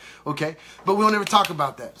side, okay? But we don't ever talk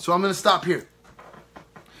about that. So I'm going to stop here.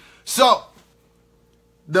 So,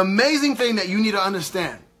 the amazing thing that you need to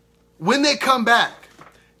understand, when they come back,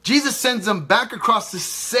 Jesus sends them back across the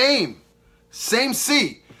same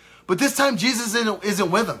sea. But this time, Jesus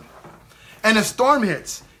isn't with them. And a storm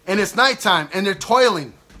hits, and it's nighttime, and they're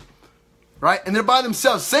toiling, right? And they're by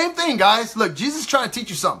themselves. Same thing, guys. Look, Jesus is trying to teach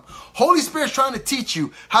you something. Holy Spirit's trying to teach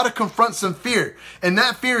you how to confront some fear. And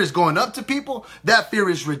that fear is going up to people. That fear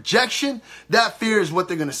is rejection. That fear is what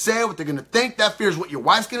they're going to say, what they're going to think. That fear is what your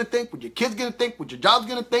wife's going to think, what your kid's going to think, what your job's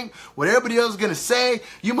going to think, what everybody else is going to say.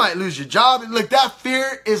 You might lose your job. And look, that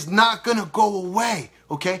fear is not going to go away,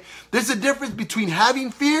 okay? There's a difference between having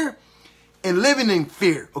fear and living in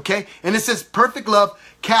fear, okay? And it says perfect love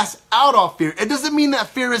casts out all fear. It doesn't mean that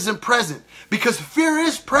fear isn't present, because fear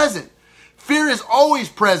is present. Fear is always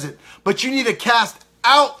present, but you need to cast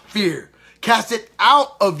out fear. Cast it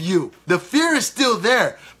out of you. The fear is still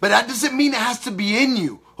there, but that doesn't mean it has to be in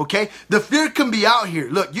you, okay? The fear can be out here.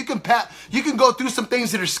 Look, you can go through some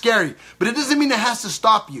things that are scary, but it doesn't mean it has to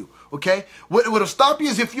stop you, okay? What'll stop you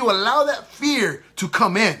is if you allow that fear to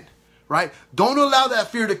come in, right? Don't allow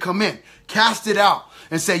that fear to come in. Cast it out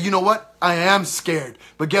and say, you know what? I am scared,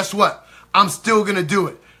 but guess what? I'm still going to do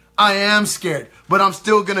it. I am scared, but I'm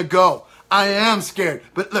still going to go. I am scared.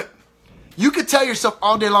 But look, you could tell yourself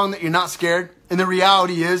all day long that you're not scared, and the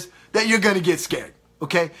reality is that you're going to get scared,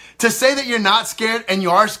 okay? To say that you're not scared and you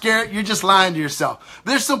are scared, you're just lying to yourself.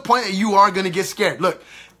 There's some point that you are going to get scared. Look,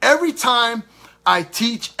 every time I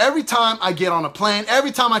teach, every time I get on a plane,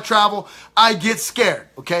 every time I travel, I get scared,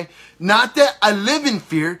 okay? Not that I live in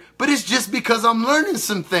fear, but it's just because I'm learning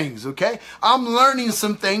some things, okay? I'm learning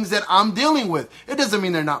some things that I'm dealing with. It doesn't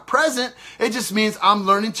mean they're not present. It just means I'm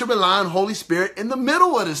learning to rely on Holy Spirit in the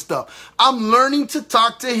middle of this stuff. I'm learning to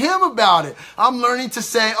talk to Him about it. I'm learning to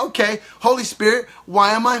say, okay, Holy Spirit,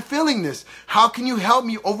 why am I feeling this? How can you help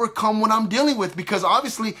me overcome what I'm dealing with? Because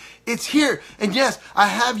obviously it's here. And yes, I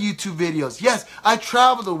have YouTube videos. Yes, I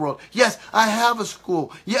travel the world. Yes, I have a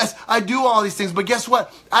school. Yes, I do all these things. But guess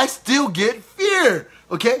what? I still get fear.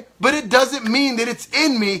 Okay? But it doesn't mean that it's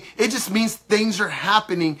in me. It just means things are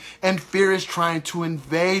happening and fear is trying to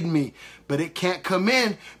invade me. But it can't come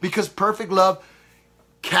in because perfect love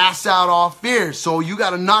casts out all fear. So you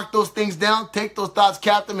got to knock those things down, take those thoughts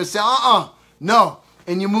captive and say, no.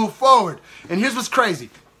 And you move forward. And here's what's crazy.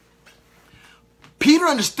 Peter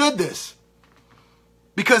understood this.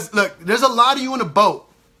 Because, look, there's a lot of you in a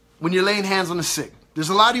boat when you're laying hands on the sick. There's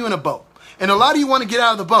a lot of you in a boat. And a lot of you want to get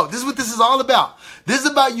out of the boat. This is what this is all about. This is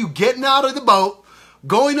about you getting out of the boat,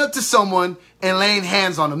 going up to someone, and laying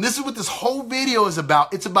hands on them. This is what this whole video is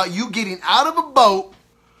about. It's about you getting out of a boat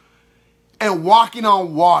and walking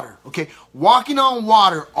on water. Okay? Walking on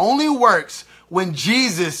water only works when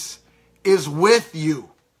Jesus is with you.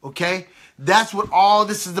 Okay? That's what all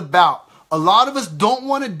this is about. A lot of us don't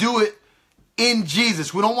want to do it in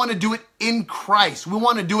Jesus. We don't want to do it in Christ. We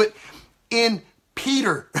want to do it in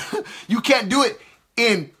Peter. You can't do it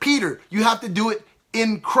in Peter. You have to do it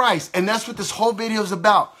in Christ. And that's what this whole video is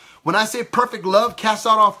about. When I say perfect love casts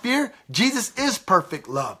out all fear, Jesus is perfect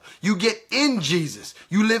love. You get in Jesus.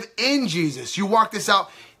 You live in Jesus. You walk this out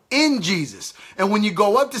in Jesus. And when you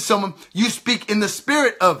go up to someone, you speak in the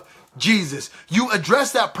spirit of Jesus. You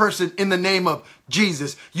address that person in the name of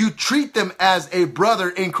Jesus. You treat them as a brother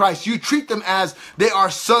in Christ. You treat them as they are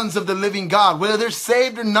sons of the living God. Whether they're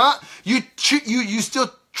saved or not, you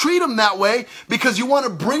still treat them that way because you want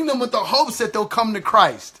to bring them with the hopes that they'll come to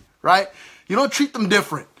Christ, right? You don't treat them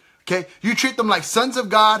different, okay? You treat them like sons of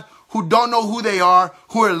God who don't know who they are,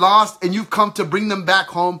 who are lost, and you've come to bring them back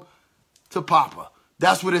home to Papa.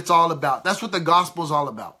 That's what it's all about. That's what the gospel is all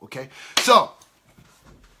about, okay? So,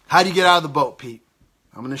 how do you get out of the boat, Pete?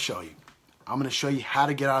 I'm going to show you. I'm going to show you how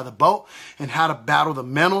to get out of the boat and how to battle the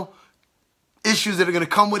mental issues that are going to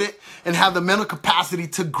come with it and have the mental capacity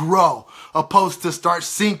to grow, opposed to start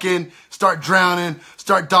sinking, start drowning,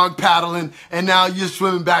 start dog paddling, and now you're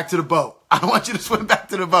swimming back to the boat. I don't want you to swim back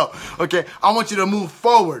to the boat, okay? I want you to move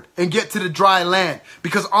forward and get to the dry land,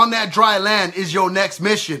 because on that dry land is your next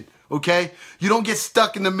mission, okay? You don't get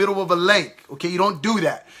stuck in the middle of a lake, okay? You don't do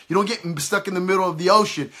that. You don't get stuck in the middle of the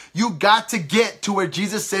ocean. You got to get to where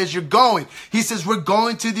Jesus says you're going. He says, we're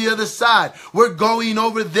going to the other side. We're going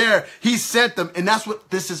over there. He sent them. And that's what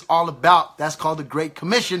this is all about. That's called the Great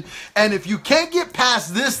Commission. And if you can't get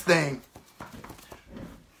past this thing,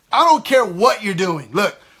 I don't care what you're doing.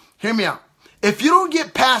 Look, hear me out. If you don't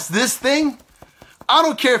get past this thing, I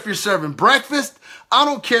don't care if you're serving breakfast. I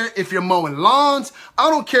don't care if you're mowing lawns. I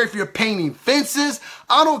don't care if you're painting fences.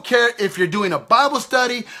 I don't care if you're doing a Bible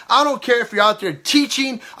study. I don't care if you're out there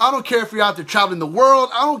teaching. I don't care if you're out there traveling the world.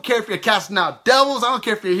 I don't care if you're casting out devils. I don't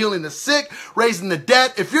care if you're healing the sick, raising the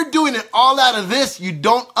dead. If you're doing it all out of this, you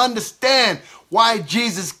don't understand why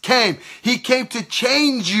Jesus came. He came to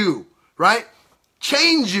change you, right?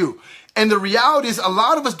 Change you. And the reality is a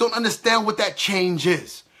lot of us don't understand what that change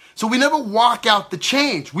is. So we never walk out the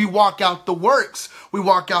change. We walk out the works. We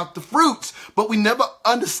walk out the fruits. But we never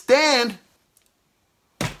understand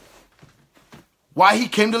why he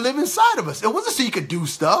came to live inside of us. It wasn't so you could do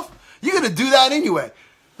stuff. You're going to do that anyway.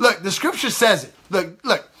 Look, the scripture says it.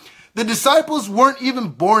 Look. The disciples weren't even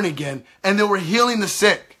born again, and they were healing the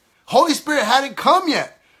sick. Holy Spirit hadn't come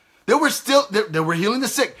yet. They were healing the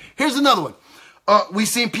sick. Here's another one. We've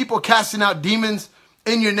seen people casting out demons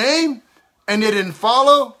in your name, and they didn't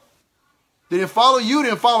follow. They didn't follow you, they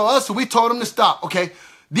didn't follow us, so we told them to stop. Okay,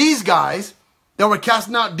 these guys that were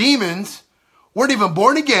casting out demons weren't even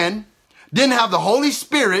born again, didn't have the Holy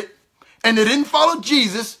Spirit, and they didn't follow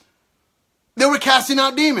Jesus. They were casting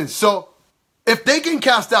out demons. So if they can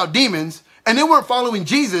cast out demons and they weren't following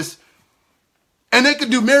Jesus and they could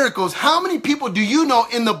do miracles, how many people do you know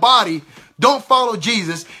in the body don't follow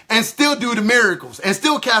Jesus and still do the miracles and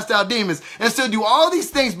still cast out demons and still do all these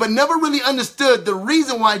things, but never really understood the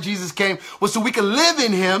reason why Jesus came was so we could live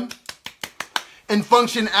in him and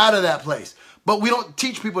function out of that place. But we don't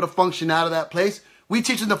teach people to function out of that place. We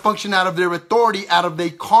teach them to function out of their authority, out of their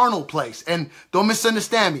carnal place. And don't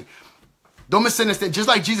misunderstand me. Don't misunderstand. Just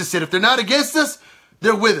like Jesus said, if they're not against us,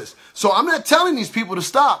 they're with us. So I'm not telling these people to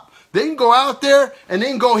stop. They can go out there and they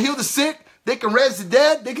can go heal the sick. They can raise the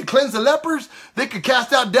dead. They can cleanse the lepers. They can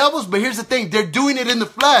cast out devils. But here's the thing. They're doing it in the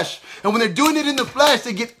flesh. And when they're doing it in the flesh,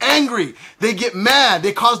 they get angry. They get mad.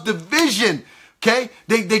 They cause division. Okay?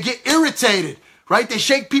 They get irritated. Right? They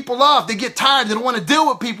shake people off. They get tired. They don't want to deal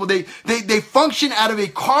with people. They function out of a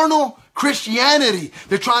carnal Christianity.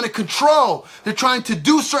 They're trying to control. They're trying to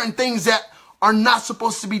do certain things that are not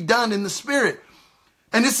supposed to be done in the spirit.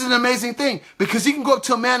 And this is an amazing thing, because you can go up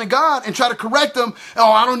to a man of God and try to correct them.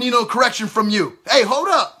 Oh, I don't need no correction from you. Hey, hold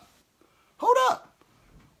up. Hold up.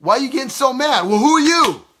 Why are you getting so mad? Well, who are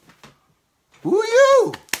you? Who are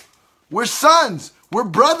you? We're sons. We're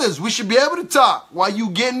brothers. We should be able to talk. Why are you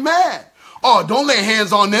getting mad? Oh, don't lay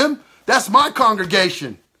hands on them. That's my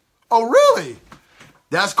congregation. Oh, really?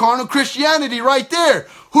 That's carnal Christianity right there.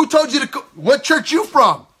 Who told you to, what church you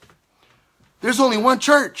from? There's only one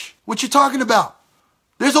church. What you talking about?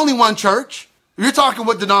 There's only one church. You're talking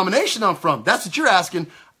what denomination I'm from. That's what you're asking.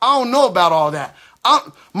 I don't know about all that.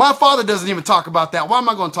 My father doesn't even talk about that. Why am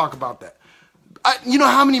I going to talk about that? You know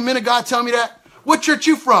how many men of God tell me that? What church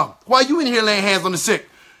you from? Why you in here laying hands on the sick?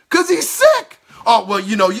 Because he's sick. Oh, well,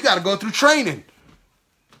 you know, you got to go through training.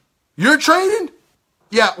 You're training?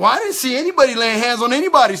 Yeah, well, I didn't see anybody laying hands on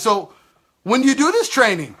anybody. So when do you do this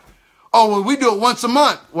training? Oh, well, we do it once a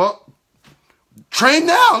month. Well, train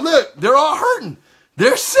now. Look, they're all hurting.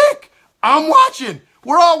 They're sick. I'm watching.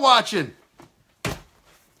 We're all watching.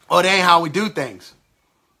 Oh, that ain't how we do things.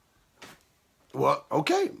 Well,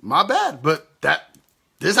 okay, my bad. But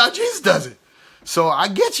this is how Jesus does it. So I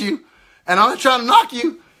get you. And I'm not trying to knock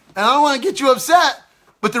you. And I don't want to get you upset.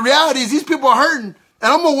 But the reality is these people are hurting.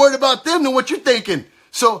 And I'm more worried about them than what you're thinking.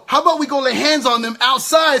 So how about we go lay hands on them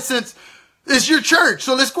outside, since it's your church?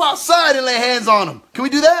 So let's go outside and lay hands on them. Can we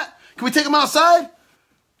do that? Can we take them outside?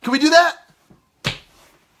 Can we do that?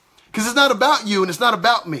 Because it's not about you and it's not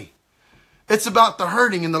about me. It's about the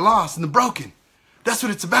hurting and the lost and the broken. That's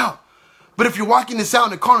what it's about. But if you're walking this out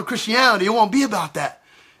in a carnal Christianity, it won't be about that.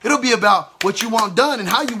 It'll be about what you want done and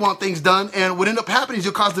how you want things done. And what end up happening is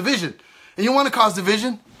you'll cause division. And you want to cause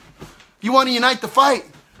division. You want to unite the fight.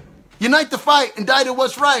 Unite the fight and die to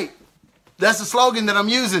what's right. That's the slogan that I'm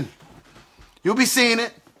using. You'll be seeing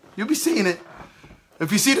it. You'll be seeing it.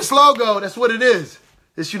 If you see this logo, that's what it is.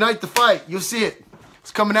 It's unite the fight. You'll see it. It's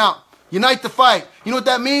coming out. Unite the fight. You know what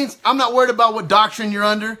that means? I'm not worried about what doctrine you're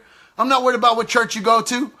under. I'm not worried about what church you go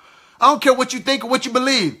to. I don't care what you think or what you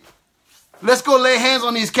believe. Let's go lay hands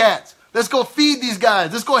on these cats. Let's go feed these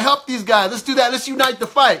guys. Let's go help these guys. Let's do that. Let's unite the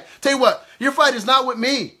fight. Tell you what, your fight is not with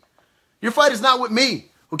me. Your fight is not with me.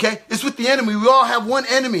 Okay? It's with the enemy. We all have one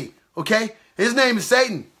enemy. Okay? His name is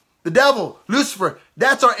Satan. The devil, Lucifer.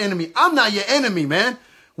 That's our enemy. I'm not your enemy, man.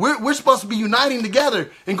 We're supposed to be uniting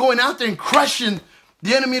together and going out there and crushing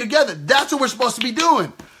the enemy together. That's what we're supposed to be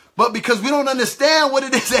doing. But because we don't understand what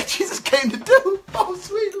it is that Jesus came to do. Oh,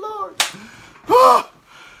 sweet Lord. Oh,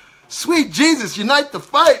 sweet Jesus, unite the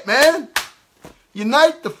fight, man.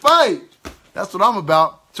 Unite the fight. That's what I'm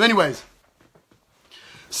about. So anyways.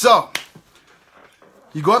 So,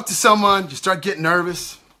 you go up to someone, you start getting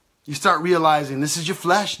nervous. You start realizing this is your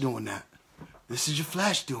flesh doing that. This is your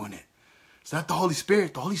flesh doing it. It's not the Holy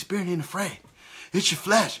Spirit. The Holy Spirit ain't afraid. It's your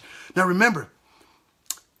flesh. Now remember,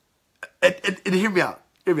 and hear me out.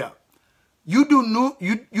 Hear me out. You do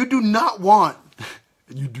not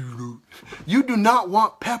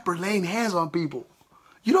want Pepper laying hands on people.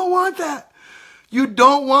 You don't want that. You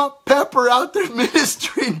don't want Pepper out there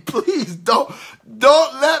ministering. Please don't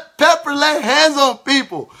let Pepper lay hands on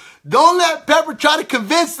people. Don't let Pepper try to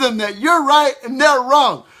convince them that you're right and they're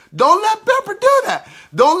wrong. Don't let Pepper do that.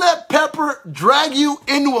 Don't let Pepper drag you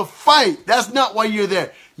into a fight. That's not why you're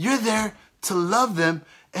there. You're there to love them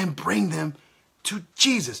and bring them to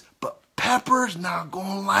Jesus. But Pepper's not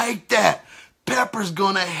going to like that. Pepper's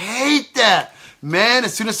going to hate that. Man,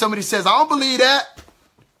 as soon as somebody says, I don't believe that,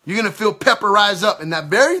 you're going to feel Pepper rise up. And that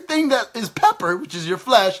very thing that is Pepper, which is your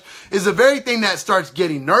flesh, is the very thing that starts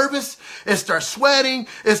getting nervous. It starts sweating.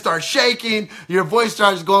 It starts shaking. Your voice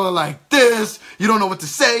starts going like this. You don't know what to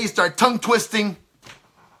say. You start tongue twisting.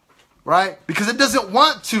 Right? Because it doesn't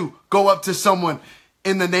want to go up to someone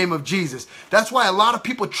in the name of Jesus. That's why a lot of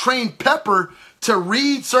people train Pepper to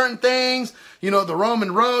read certain things. You know, the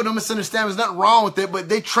Roman road, don't misunderstand, there's nothing wrong with it, but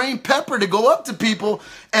they train Pepper to go up to people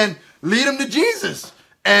and lead them to Jesus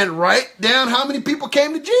and write down how many people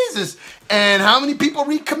came to Jesus and how many people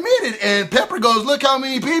recommitted. And Pepper goes, look how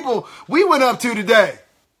many people we went up to today.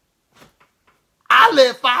 I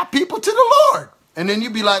led 5 people to the Lord. And then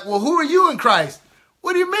you'd be like, well, who are you in Christ?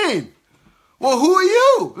 What do you mean? Well, who are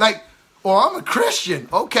you? Like, well, I'm a Christian.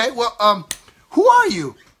 Okay, well, who are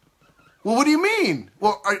you? Well, what do you mean?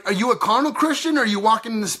 Well, are you a carnal Christian or are you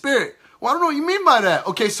walking in the Spirit? Well, I don't know what you mean by that.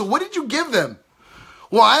 Okay, so what did you give them?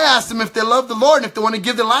 Well, I asked them if they love the Lord and if they want to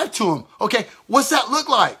give their life to Him. Okay, what's that look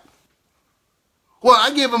like? Well,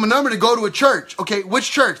 I gave them a number to go to a church. Okay,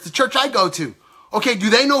 which church? The church I go to. Okay, do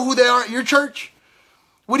they know who they are at your church?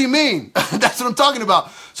 What do you mean? That's what I'm talking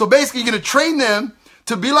about. So basically, you're going to train them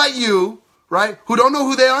to be like you, right? Who don't know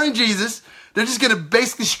who they are in Jesus. They're just going to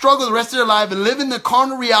basically struggle the rest of their life and live in the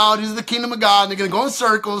carnal realities of the kingdom of God. And they're going to go in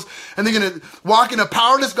circles and they're going to walk in a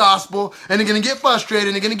powerless gospel and they're going to get frustrated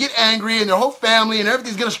and they're going to get angry and their whole family and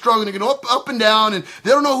everything's going to struggle. And they're going to go up and down and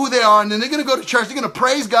they don't know who they are. And then they're going to go to church. They're going to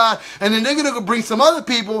praise God. And then they're going to go bring some other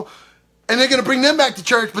people and they're going to bring them back to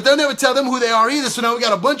church. But they'll never tell them who they are either. So now we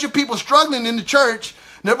got a bunch of people struggling in the church,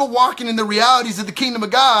 never walking in the realities of the kingdom of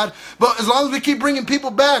God. But as long as we keep bringing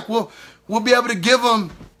people back, we'll be able to give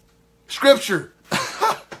them scripture.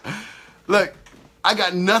 Look, I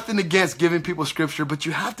got nothing against giving people scripture, but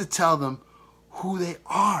you have to tell them who they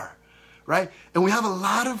are, right? And we have a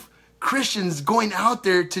lot of Christians going out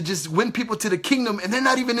there to just win people to the kingdom, and they're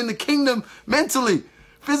not even in the kingdom mentally,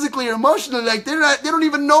 physically, or emotionally. Like they don't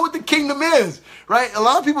even know what the kingdom is, right? A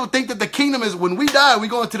lot of people think that the kingdom is when we die, we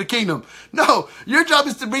go into the kingdom. No, your job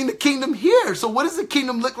is to bring the kingdom here. So what does the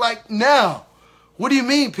kingdom look like now? What do you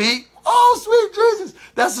mean, Pete? Oh, sweet Jesus.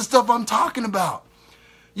 That's the stuff I'm talking about.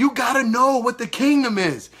 You got to know what the kingdom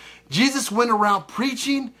is. Jesus went around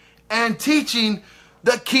preaching and teaching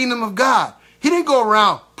the kingdom of God. He didn't go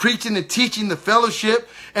around preaching and teaching the fellowship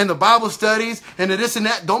and the Bible studies and the this and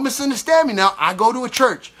that. Don't misunderstand me now. I go to a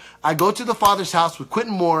church. I go to the Father's house with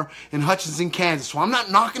Quentin Moore in Hutchinson, Kansas. So I'm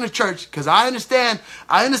not knocking the church because I understand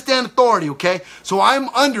authority, okay? So I'm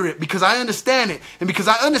under it because I understand it. And because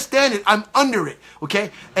I understand it, I'm under it,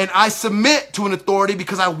 okay? And I submit to an authority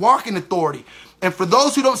because I walk in authority. And for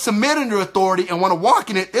those who don't submit under authority and want to walk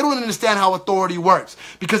in it, they don't understand how authority works.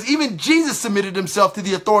 Because even Jesus submitted himself to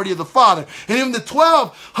the authority of the Father. And even the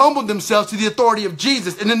 12 humbled themselves to the authority of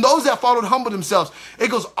Jesus. And then those that followed humbled themselves. It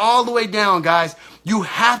goes all the way down, guys. You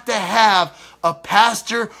have to have a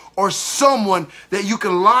pastor or someone that you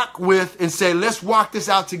can lock with and say, let's walk this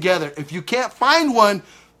out together. If you can't find one,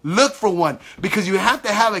 look for one. Because you have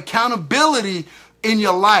to have accountability in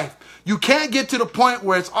your life. You can't get to the point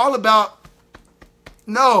where it's all about,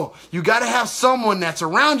 no, you got to have someone that's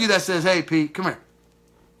around you that says, hey, Pete, come here.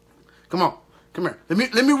 Come on. Come here.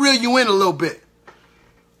 Let me reel you in a little bit.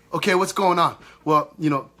 Okay, what's going on? Well,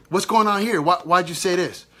 what's going on here? Why'd you say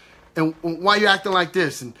this? And why you acting like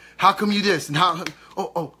this? And how come you this? And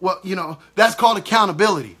well, that's called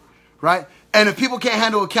accountability, right? And if people can't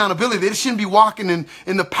handle accountability, they shouldn't be walking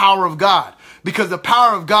in the power of God. Because the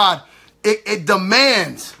power of God, it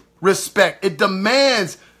demands respect. It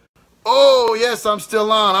demands. Oh, yes, I'm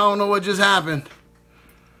still on. I don't know what just happened.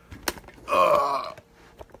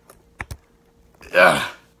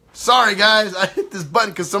 Sorry, guys. I hit this button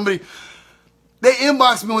because they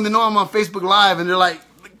inbox me when they know I'm on Facebook Live, and they're like,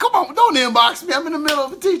 come on, don't inbox me. I'm in the middle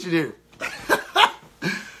of a teaching here.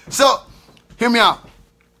 So, hear me out.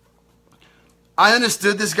 I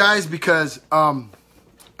understood this, guys, because I'm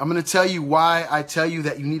going to tell you why I tell you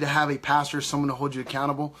that you need to have a pastor, someone to hold you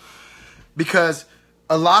accountable. Because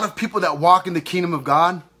a lot of people that walk in the kingdom of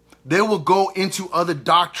God, they will go into other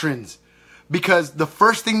doctrines because the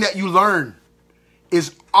first thing that you learn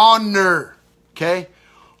is honor, okay?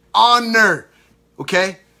 Honor,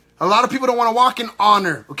 okay? A lot of people don't want to walk in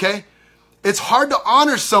honor, okay? It's hard to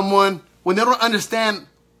honor someone when they don't understand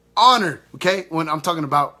honor, okay? When I'm talking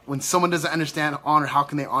about when someone doesn't understand honor, how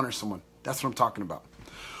can they honor someone? That's what I'm talking about.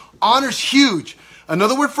 Honor's huge.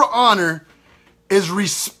 Another word for honor is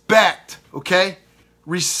respect, okay?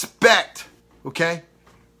 Respect, okay?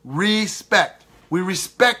 Respect. We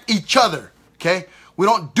respect each other, okay? We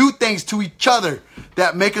don't do things to each other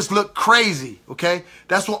that make us look crazy, okay?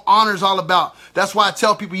 That's what honor is all about. That's why I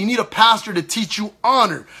tell people you need a pastor to teach you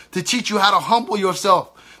honor, to teach you how to humble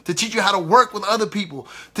yourself, to teach you how to work with other people,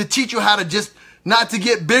 to teach you how to just not to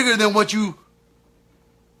get bigger than what you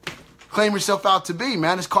claim yourself out to be,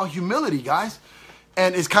 man. It's called humility, guys.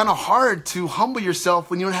 And it's kind of hard to humble yourself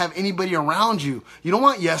when you don't have anybody around you. You don't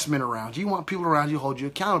want yes men around you. You want people around you to hold you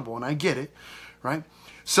accountable. And I get it, right?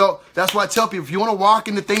 So that's why I tell people, if you want to walk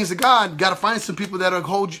in the things of God, you got to find some people that'll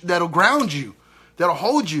hold you, that'll ground you, that'll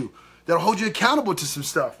hold you accountable to some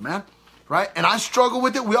stuff, man, right? And I struggle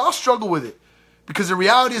with it. We all struggle with it because the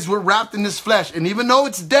reality is we're wrapped in this flesh. And even though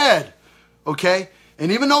it's dead, okay,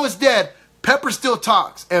 and even though it's dead, Pepper still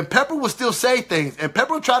talks, and Pepper will still say things, and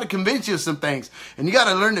Pepper will try to convince you of some things, and you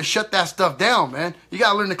got to learn to shut that stuff down, man. You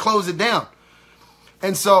got to learn to close it down.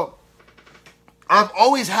 And so I've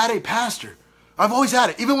always had a pastor. I've always had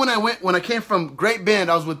it. Even when I came from Great Bend,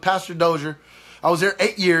 I was with Pastor Dozier. I was there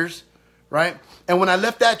 8 years, right? And when I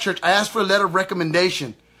left that church, I asked for a letter of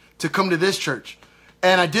recommendation to come to this church.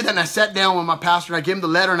 And I did that, and I sat down with my pastor, and I gave him the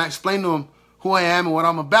letter, and I explained to him who I am and what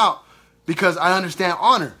I'm about because I understand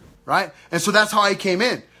honor. Right? And so that's how I came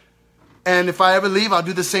in. And if I ever leave, I'll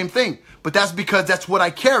do the same thing. But that's because that's what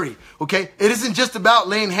I carry. Okay? It isn't just about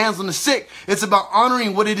laying hands on the sick. It's about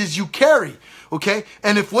honoring what it is you carry. Okay?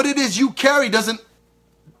 And if what it is you carry doesn't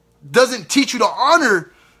teach you to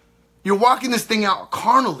honor, you're walking this thing out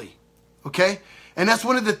carnally. Okay? And that's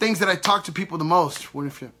one of the things that I talk to people the most.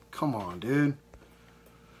 Come on, dude.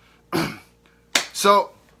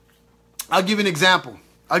 So, I'll give you an example.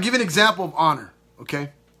 I'll give you an example of honor.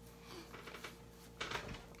 Okay?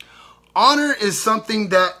 Honor is something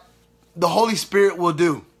that the Holy Spirit will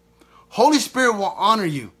do. Holy Spirit will honor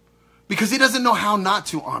you because he doesn't know how not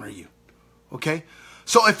to honor you. Okay?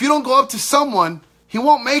 So if you don't go up to someone, he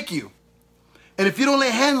won't make you. And if you don't lay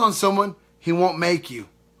hands on someone, he won't make you.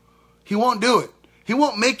 He won't do it. He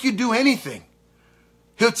won't make you do anything.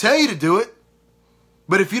 He'll tell you to do it.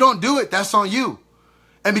 But if you don't do it, that's on you.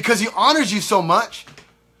 And because he honors you so much,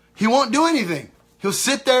 he won't do anything. He'll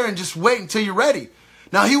sit there and just wait until you're ready.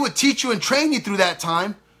 Now, he would teach you and train you through that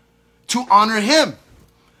time to honor him.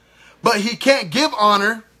 But he can't give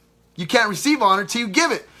honor. You can't receive honor till you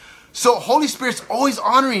give it. So Holy Spirit's always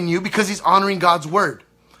honoring you because he's honoring God's word.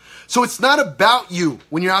 So it's not about you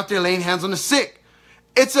when you're out there laying hands on the sick.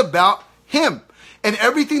 It's about him. And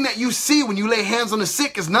everything that you see when you lay hands on the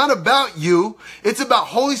sick is not about you. It's about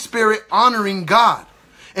Holy Spirit honoring God.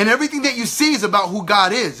 And everything that you see is about who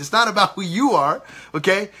God is. It's not about who you are,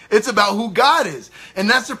 okay? It's about who God is. And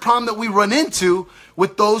that's the problem that we run into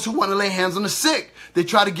with those who want to lay hands on the sick. They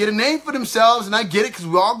try to get a name for themselves, and I get it because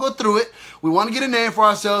we all go through it. We want to get a name for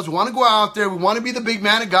ourselves. We want to go out there. We want to be the big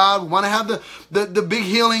man of God. We want to have the big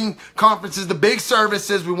healing conferences, the big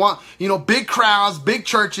services. We want, big crowds, big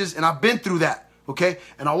churches, and I've been through that, okay?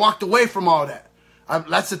 And I walked away from all that.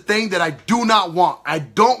 That's the thing that I do not want. I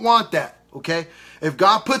don't want that, okay? If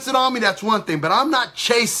God puts it on me, that's one thing, but I'm not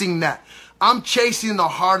chasing that. I'm chasing the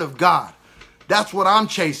heart of God. That's what I'm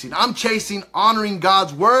chasing. I'm chasing honoring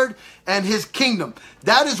God's word and his kingdom.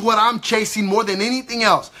 That is what I'm chasing more than anything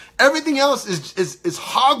else. Everything else is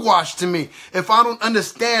hogwash to me if I don't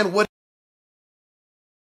understand what.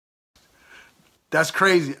 That's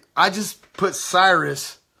crazy. I just put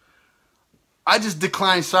Cyrus. I just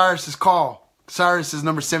declined Cyrus's call. Cyrus is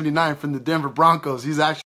number 79 from the Denver Broncos. He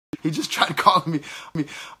just tried to call me.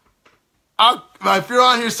 If you're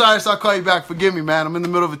on here, Cyrus, I'll call you back. Forgive me, man. I'm in the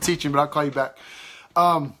middle of a teaching, but I'll call you back.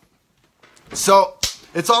 So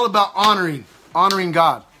it's all about honoring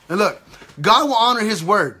God. And look, God will honor his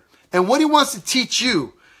word. And what he wants to teach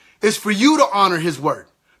you is for you to honor his word,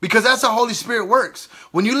 because that's how Holy Spirit works.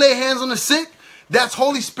 When you lay hands on the sick, that's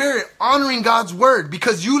Holy Spirit honoring God's word,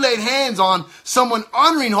 because you laid hands on someone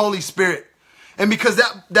honoring Holy Spirit. And because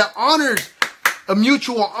that honors a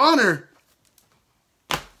mutual honor,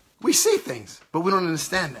 we see things, but we don't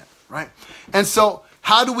understand that, right? And so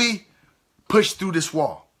how do we push through this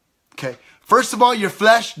wall? Okay. First of all, your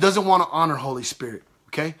flesh doesn't want to honor Holy Spirit.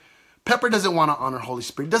 Okay. Pepper doesn't want to honor Holy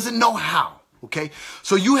Spirit, doesn't know how. Okay.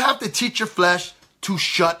 So you have to teach your flesh to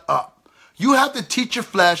shut up. You have to teach your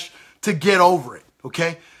flesh to get over it.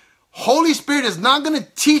 Okay. Holy Spirit is not going to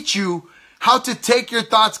teach you how to take your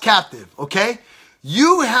thoughts captive. Okay.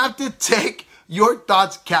 You have to take your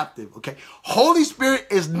thoughts captive, okay? Holy Spirit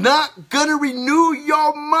is not going to renew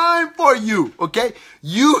your mind for you, okay?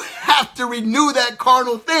 You have to renew that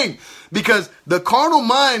carnal thing, because the carnal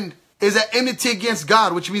mind is at enmity against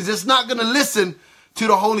God, which means it's not going to listen to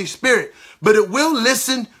the Holy Spirit, but it will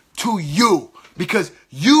listen to you, because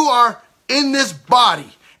you are in this body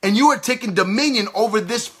and you are taking dominion over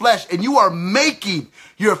this flesh, and you are making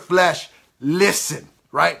your flesh listen,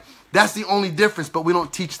 right? That's the only difference, but we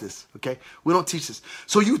don't teach this, okay? We don't teach this.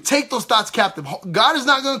 So you take those thoughts captive. God is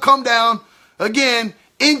not going to come down again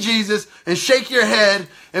in Jesus and shake your head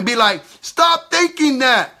and be like, stop thinking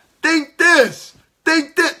that. Think this.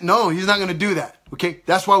 Think that. No, he's not going to do that, okay?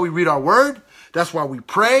 That's why we read our word. That's why we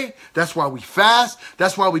pray. That's why we fast.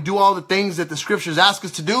 That's why we do all the things that the scriptures ask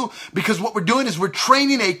us to do, because what we're doing is we're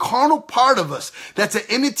training a carnal part of us that's an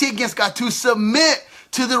enmity against God to submit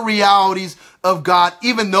to the realities of God,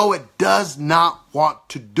 even though it does not want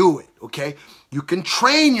to do it, okay? You can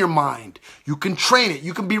train your mind. You can train it.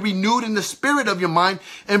 You can be renewed in the spirit of your mind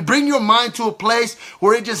and bring your mind to a place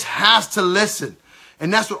where it just has to listen.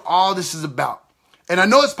 And that's what all this is about. And I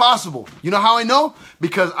know it's possible. You know how I know?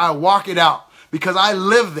 Because I walk it out. Because I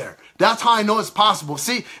live there. That's how I know it's possible.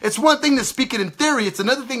 See, it's one thing to speak it in theory. It's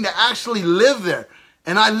another thing to actually live there.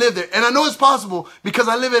 And I live there. And I know it's possible because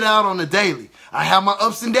I live it out on a daily. I have my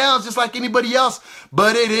ups and downs just like anybody else.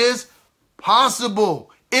 But it is possible.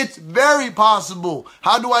 It's very possible.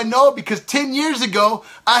 How do I know? Because 10 years ago,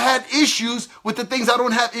 I had issues with the things I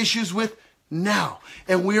don't have issues with now.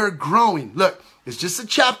 And we are growing. Look, it's just a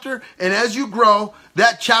chapter. And as you grow,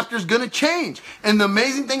 that chapter is going to change. And the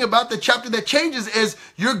amazing thing about the chapter that changes is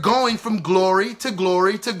you're going from glory to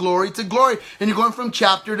glory to glory to glory. And you're going from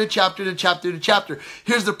chapter to chapter to chapter to chapter.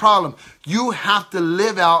 Here's the problem. You have to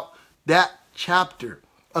live out that chapter.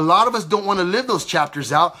 A lot of us don't want to live those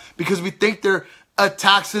chapters out because we think they're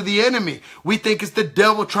attacks of the enemy. We think it's the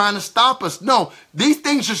devil trying to stop us. No, these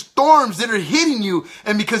things are storms that are hitting you.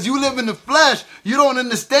 And because you live in the flesh, you don't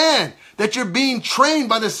understand that you're being trained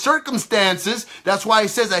by the circumstances. That's why he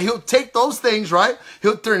says that he'll take those things, right?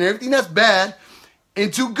 He'll turn everything that's bad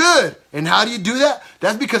into good. And how do you do that?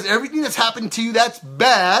 That's because everything that's happened to you that's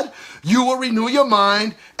bad, you will renew your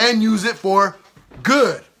mind and use it for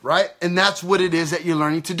good, right? And that's what it is that you're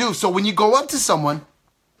learning to do. So when you go up to someone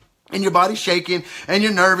and your body's shaking and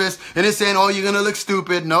you're nervous and it's saying, oh, you're going to look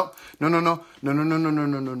stupid. No.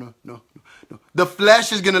 The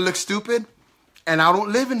flesh is going to look stupid. And I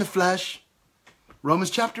don't live in the flesh. Romans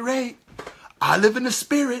chapter 8. I live in the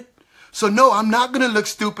spirit. So no, I'm not going to look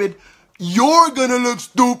stupid. You're going to look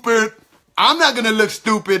stupid. I'm not going to look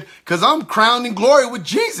stupid because I'm crowned in glory with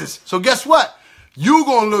Jesus. So guess what? You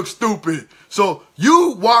going to look stupid. So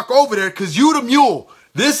you walk over there because you the mule.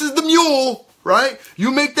 This is the mule, right? You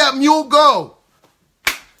make that mule go.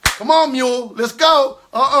 Come on, mule, let's go.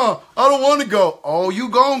 I don't want to go. Oh, you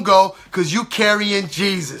gonna go because you carrying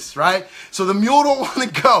Jesus, right? So the mule don't want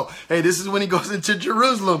to go. Hey, this is when he goes into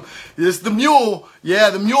Jerusalem. It's the mule.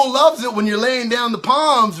 Yeah, the mule loves it when you're laying down the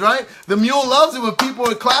palms, right? The mule loves it when people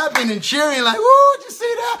are clapping and cheering like, woo, did you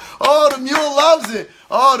see that? Oh, the mule loves it.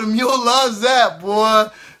 Oh, the mule loves that, boy.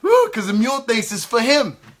 Woo, because the mule thinks it's for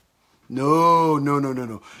him. No.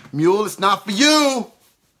 Mule, it's not for you.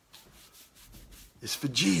 It's for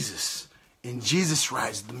Jesus. And Jesus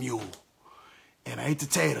rides the mule. And I hate to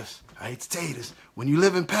tell you this. When you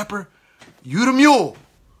live in Pepper, you the mule,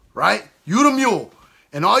 right? You the mule.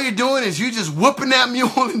 And all you're doing is you just whooping that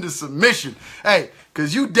mule into submission. Hey,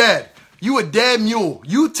 because you dead. You a dead mule.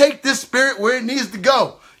 You take this spirit where it needs to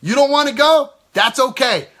go. You don't want to go? That's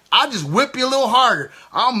okay. I'll just whip you a little harder.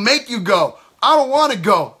 I'll make you go. I don't want to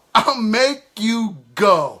go. I'll make you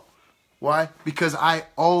go. Why? Because I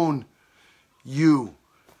own you,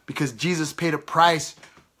 because Jesus paid a price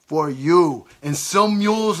for you. And some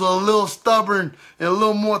mules are a little stubborn and a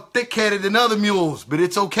little more thick-headed than other mules, but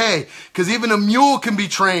it's okay, because even a mule can be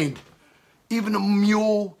trained. Even a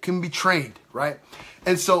mule can be trained, right?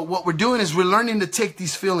 And so what we're doing is we're learning to take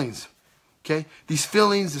these feelings, okay? These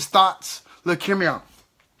feelings, these thoughts. Look, hear me out.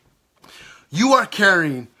 You are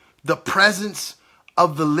carrying the presence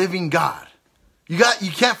of the living God. You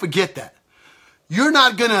can't forget that. You're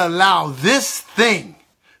not going to allow this thing,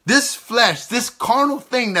 this flesh, this carnal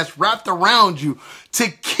thing that's wrapped around you to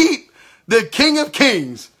keep the King of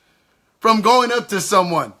Kings from going up to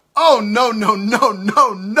someone. Oh,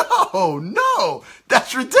 no.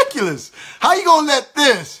 That's ridiculous. How you going to let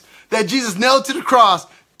this that Jesus nailed to the cross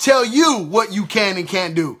tell you what you can and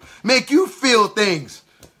can't do? Make you feel things.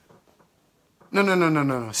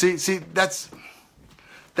 No. See,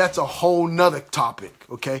 that's a whole nother topic,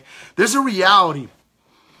 okay? There's a reality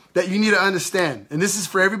that you need to understand, and this is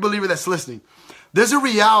for every believer that's listening. There's a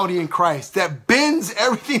reality in Christ that bends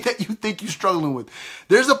everything that you think you're struggling with.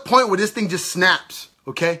 There's a point where this thing just snaps,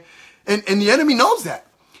 okay? And the enemy knows that.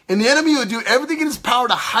 And the enemy will do everything in his power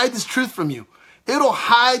to hide this truth from you. It'll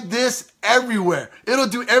hide this everywhere. It'll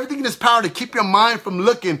do everything in its power to keep your mind from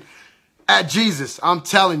looking at Jesus, I'm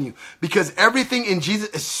telling you, because everything in Jesus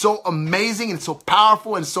is so amazing and so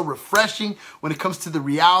powerful and so refreshing when it comes to the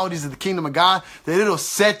realities of the kingdom of God that it'll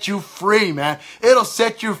set you free, man. It'll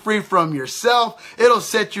set you free from yourself. It'll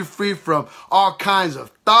set you free from all kinds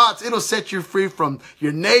of thoughts. It'll set you free from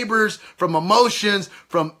your neighbors, from emotions,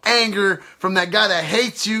 from anger, from that guy that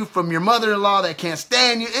hates you, from your mother-in-law that can't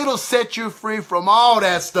stand you. It'll set you free from all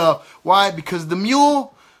that stuff. Why? Because the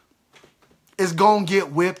mule is going to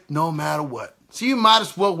get whipped no matter what. So you might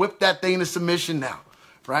as well whip that thing into submission now,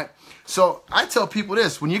 right? So I tell people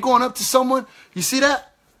this. When you're going up to someone, you see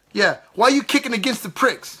that? Yeah. Why are you kicking against the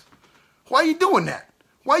pricks? Why are you doing that?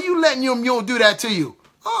 Why are you letting your mule do that to you?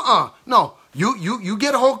 No. You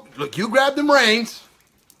get a hold. Look, you grab them reins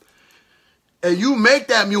and you make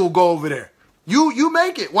that mule go over there. You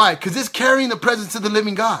make it. Why? Because it's carrying the presence of the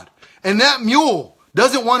living God. And that mule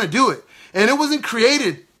doesn't want to do it. And it wasn't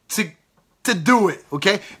created to do it,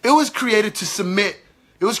 okay? It was created to submit.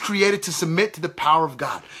 It was created to submit to the power of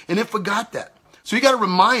God. And it forgot that. So you got to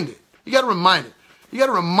remind it. You got to remind it. You got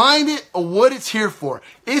to remind it of what it's here for.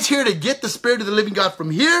 It's here to get the Spirit of the living God from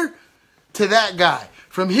here to that guy,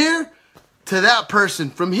 from here to that person,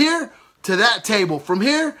 from here to that table, from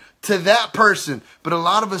here to that person. But a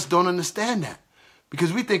lot of us don't understand that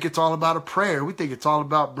because we think it's all about a prayer. We think it's all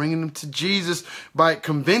about bringing them to Jesus by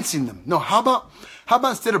convincing them. No, how about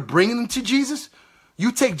instead of bringing them to Jesus,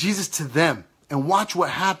 you take Jesus to them and watch what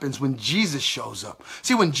happens when Jesus shows up.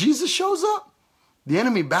 See, when Jesus shows up, the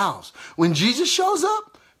enemy bows. When Jesus shows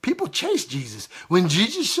up, people chase Jesus. When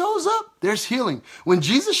Jesus shows up, there's healing. When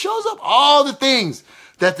Jesus shows up, all the things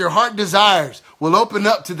that their heart desires will open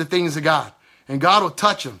up to the things of God. And God will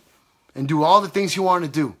touch them and do all the things he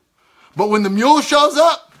wanted to do. But when the mule shows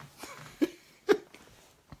up,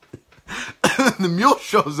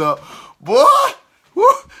 boy,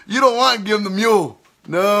 you don't want to give him the mule.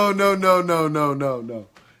 No. You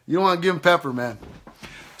don't want to give him pepper, man.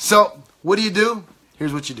 So what do?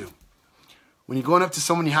 Here's what you do. When you're going up to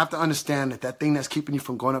someone, you have to understand that thing that's keeping you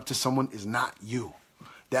from going up to someone is not you.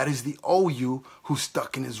 That is the old you who's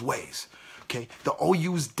stuck in his ways. Okay? The old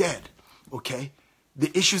you is dead. Okay? The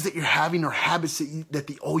issues that you're having are habits that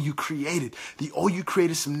the old you created. The old you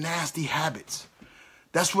created some nasty habits.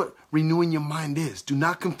 That's what renewing your mind is. Do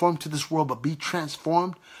not conform to this world, but be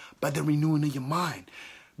transformed by the renewing of your mind.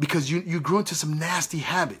 Because you grew into some nasty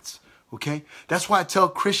habits. Okay? That's why I tell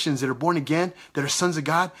Christians that are born again, that are sons of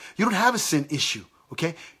God, you don't have a sin issue.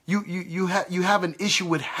 Okay? You have an issue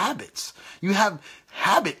with habits. You have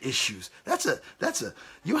habit issues.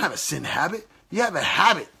 You don't have a sin habit. You have a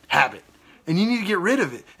habit. And you need to get rid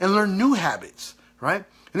of it and learn new habits, right?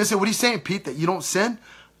 And they say, what are you saying, Pete, that you don't sin?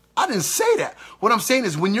 I didn't say that. What I'm saying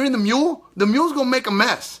is when you're in the mule's going to make a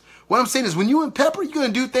mess. What I'm saying is when you're in Pepper, you're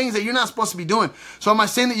going to do things that you're not supposed to be doing. So am I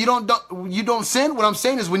saying that you don't sin? What I'm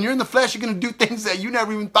saying is when you're in the flesh, you're going to do things that you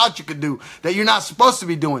never even thought you could do, that you're not supposed to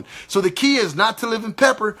be doing. So the key is not to live in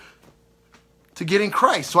Pepper, to get in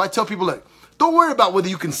Christ. So I tell people, look, don't worry about whether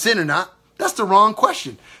you can sin or not. That's the wrong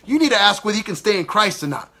question. You need to ask whether you can stay in Christ or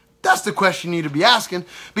not. That's the question you need to be asking,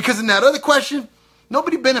 because in that other question,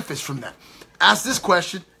 nobody benefits from that. Ask this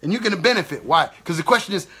question and you're going to benefit. Why? Because the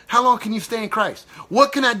question is, how long can you stay in Christ?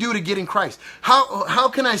 What can I do to get in Christ? How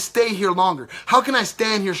can I stay here longer? How can I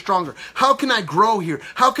stand here stronger? How can I grow here?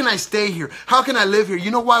 How can I stay here? How can I live here?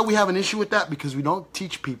 You know why we have an issue with that? Because we don't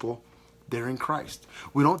teach people they're in Christ.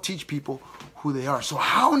 We don't teach people who they are. So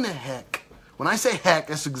how in the heck, when I say heck,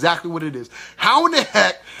 that's exactly what it is. How in the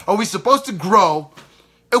heck are we supposed to grow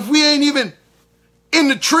if we ain't even in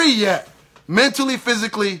the tree yet? Mentally,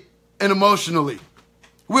 physically, and emotionally.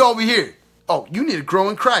 We over here. Oh, you need to grow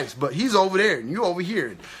in Christ, but he's over there and you over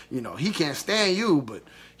here. And, he can't stand you, but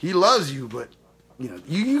he loves you. But, he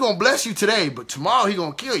going to bless you today, but tomorrow he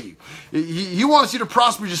going to kill you. He wants you to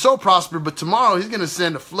prosper, you're so prosper, but tomorrow he's going to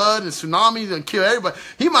send a flood and tsunami and kill everybody.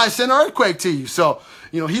 He might send an earthquake to you. So,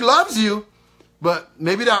 he loves you, but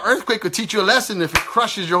maybe that earthquake could teach you a lesson if it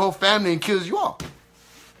crushes your whole family and kills you all.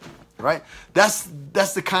 Right? That's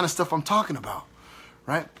the kind of stuff I'm talking about.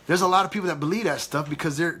 Right? There's a lot of people that believe that stuff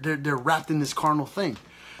because they're wrapped in this carnal thing.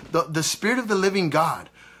 The Spirit of the living God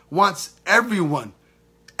wants everyone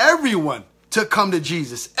to come to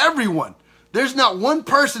Jesus. Everyone. There's not one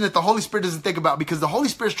person that the Holy Spirit doesn't think about, because the Holy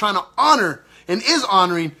Spirit's trying to honor and is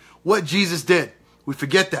honoring what Jesus did. We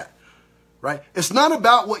forget that. Right? It's not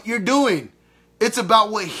about what you're doing. It's about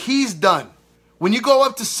what he's done. When you go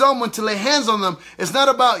up to someone to lay hands on them, it's not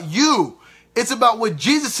about you. It's about what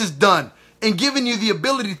Jesus has done and giving you the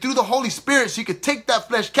ability through the Holy Spirit so you can take that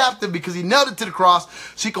flesh captive, because he nailed it to the cross,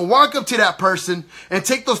 so you can walk up to that person and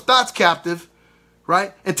take those thoughts captive,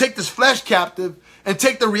 right? And take this flesh captive and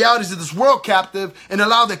take the realities of this world captive and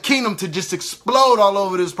allow the kingdom to just explode all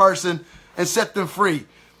over this person and set them free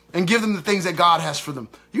and give them the things that God has for them.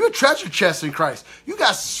 You're a treasure chest in Christ. You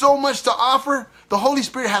got so much to offer. The Holy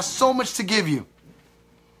Spirit has so much to give you.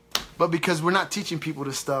 But because we're not teaching people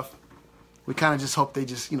this stuff, we kind of just hope they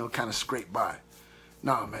just, kind of scrape by.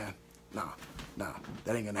 Nah, man. Nah.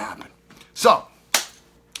 That ain't going to happen. So,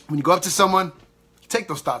 when you go up to someone, take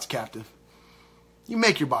those thoughts captive. You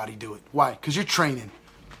make your body do it. Why? Because you're training.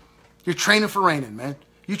 You're training for reigning, man.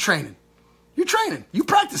 You're training. You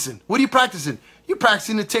practicing. What are you practicing? You're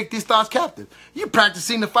practicing to take these thoughts captive. You're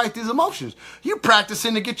practicing to fight these emotions. You're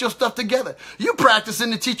practicing to get your stuff together. You're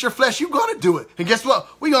practicing to teach your flesh you're going to do it. And guess what?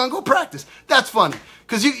 We're going to go practice. That's funny.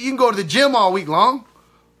 Because you can go to the gym all week long,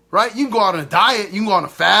 right? You can go out on a diet. You can go on a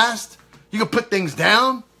fast. You can put things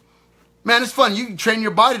down. Man, it's fun. You can train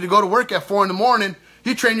your body to go to work at 4 in the morning.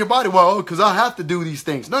 You train your body, because I have to do these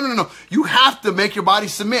things. No. You have to make your body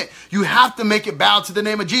submit. You have to make it bow to the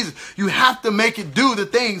name of Jesus. You have to make it do the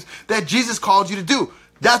things that Jesus called you to do.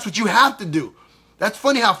 That's what you have to do. That's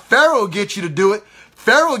funny how Pharaoh gets you to do it.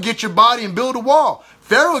 Pharaoh get your body and build a wall.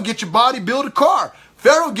 Pharaoh get your body build a car.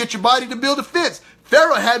 Pharaoh get your body to build a fence.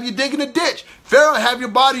 Pharaoh have you digging a ditch. Pharaoh have your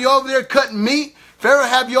body over there cutting meat. Pharaoh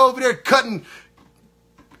have you over there cutting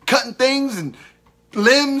things and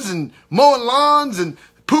limbs and mowing lawns and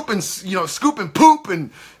pooping, scooping poop. And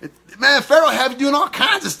man, Pharaoh have you doing all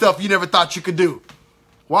kinds of stuff you never thought you could do.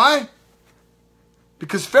 Why?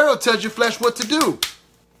 Because Pharaoh tells your flesh what to do.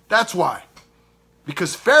 That's why.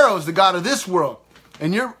 Because Pharaoh is the God of this world,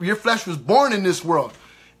 and your flesh was born in this world.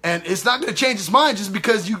 And it's not going to change its mind just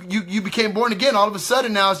because you became born again. All of a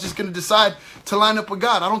sudden now it's just going to decide to line up with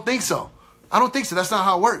God. I don't think so. That's not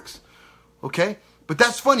how it works. Okay? But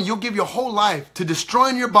that's funny. You'll give your whole life to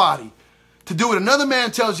destroying your body, to do what another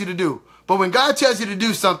man tells you to do. But when God tells you to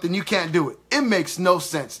do something, you can't do it. It makes no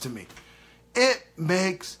sense to me. It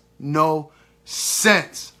makes no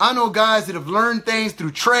sense. I know guys that have learned things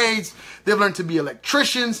through trades. They've learned to be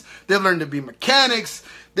electricians. They've learned to be mechanics.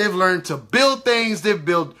 They've learned to build things. They've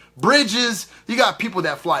built bridges. You got people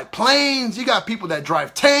that fly planes. You got people that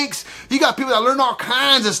drive tanks. You got people that learn all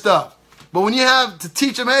kinds of stuff. But when you have to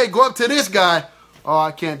teach them, hey, go up to this guy. Oh,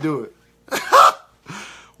 I can't do it.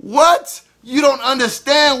 What? You don't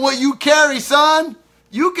understand what you carry, son.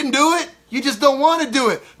 You can do it. You just don't want to do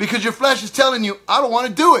it because your flesh is telling you, I don't want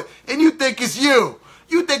to do it. And you think it's you.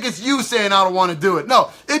 You think it's you saying, I don't want to do it.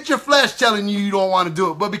 No, it's your flesh telling you you don't want to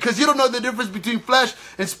do it. But because you don't know the difference between flesh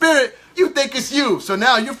and spirit, you think it's you. So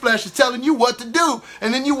now your flesh is telling you what to do.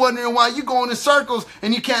 And then you're wondering why you're going in circles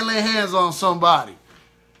and you can't lay hands on somebody.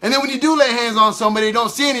 And then when you do lay hands on somebody, they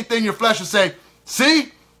don't see anything, your flesh will say,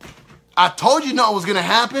 see, I told you nothing was going to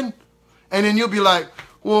happen. And then you'll be like,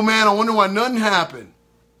 well, man, I wonder why nothing happened.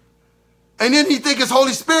 And then you think it's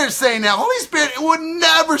Holy Spirit saying that. Holy Spirit would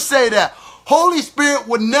never say that. Holy Spirit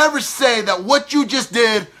would never say that what you just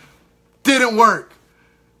did didn't work.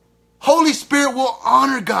 Holy Spirit will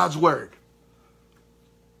honor God's word,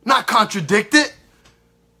 not contradict it.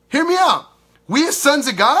 Hear me out. We as sons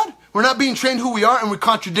of God, we're not being trained who we are, and we're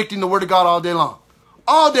contradicting the word of God all day long.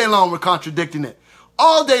 All day long we're contradicting it.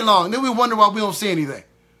 All day long. And then we wonder why we don't see anything.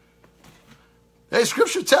 Hey,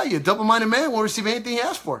 Scripture tell you, a double-minded man won't receive anything he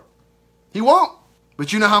asks for. He won't.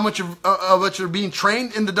 But you know how much of us are being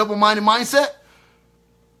trained in the double-minded mindset?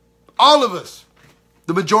 All of us.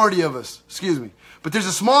 The majority of us. Excuse me. But there's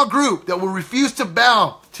a small group that will refuse to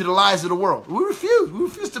bow to the lies of the world. We refuse. We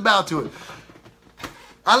refuse to bow to it.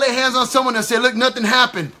 I lay hands on someone and say, look, nothing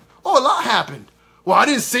happened. Oh, a lot happened. Well, I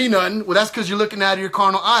didn't see nothing. Well, that's because you're looking out of your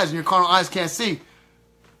carnal eyes, and your carnal eyes can't see.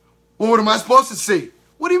 Well, what am I supposed to see?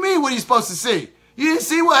 What do you mean, what are you supposed to see? You didn't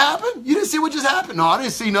see what happened? You didn't see what just happened? No, I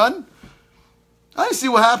didn't see nothing. I didn't see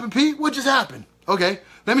what happened, Pete. What just happened? Okay,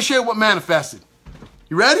 let me share what manifested.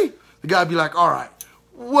 You ready? The guy would be like, all right,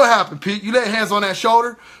 what happened, Pete? You laid hands on that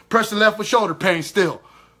shoulder, person left with shoulder pain still,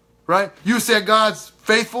 right? You said God's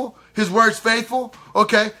faithful, his word's faithful.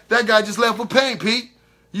 Okay, that guy just left with pain, Pete.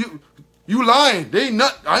 You lying.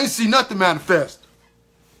 I ain't see nothing manifest.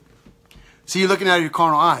 See, you're looking out of your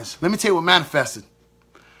carnal eyes. Let me tell you what manifested.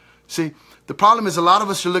 See, the problem is a lot of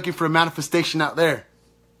us are looking for a manifestation out there.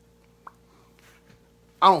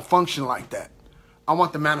 I don't function like that. I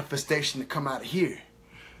want the manifestation to come out of here,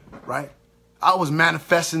 right? I was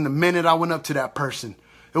manifesting the minute I went up to that person.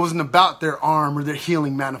 It wasn't about their arm or their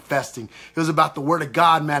healing manifesting. It was about the word of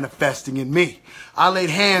God manifesting in me. I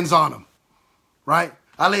laid hands on them, right?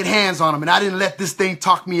 I laid hands on them, and I didn't let this thing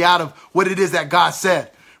talk me out of what it is that God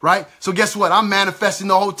said, right? So guess what? I'm manifesting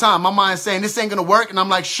the whole time. My mind's saying this ain't going to work, and I'm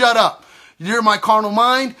like, shut up. You're my carnal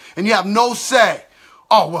mind, and you have no say.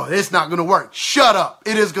 Oh, well, it's not going to work. Shut up.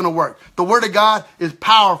 It is going to work. The word of God is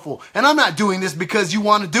powerful. And I'm not doing this because you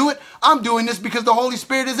want to do it. I'm doing this because the Holy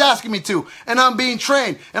Spirit is asking me to. And I'm being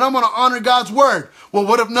trained. And I'm going to honor God's word. Well,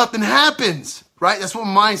 what if nothing happens? Right? That's what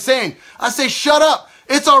my mind's saying. I say, shut up.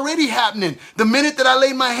 It's already happening. The minute that I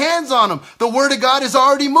lay my hands on them, the word of God is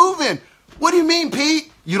already moving. What do you mean,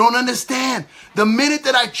 Pete? You don't understand. The minute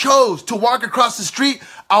that I chose to walk across the street,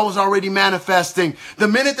 I was already manifesting. The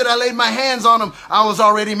minute that I laid my hands on them, I was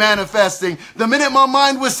already manifesting. The minute my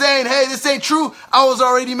mind was saying, hey, this ain't true, I was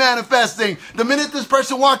already manifesting. The minute this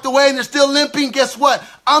person walked away and they're still limping, guess what?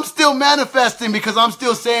 I'm still manifesting because I'm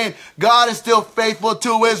still saying God is still faithful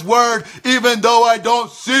to his word, even though I don't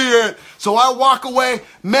see it. So I walk away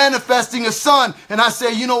manifesting a son, and I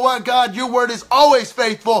say, you know what, God, your word is always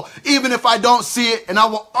faithful, even if I don't see it, and I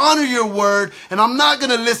will honor your word, and I'm not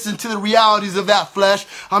going to listen to the realities of that flesh.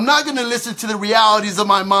 I'm not going to listen to the realities of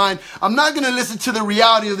my mind. I'm not going to listen to the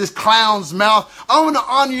reality of this clown's mouth. I'm going to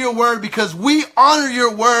honor your word because we honor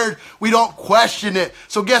your word. We don't question it.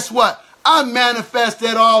 So guess what? I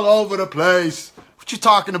manifested all over the place. What you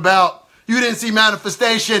talking about? You didn't see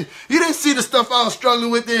manifestation. You didn't see the stuff I was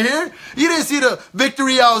struggling with in here. You didn't see the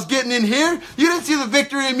victory I was getting in here. You didn't see the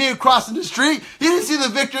victory in me crossing the street. You didn't see the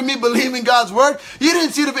victory in me believing God's word. You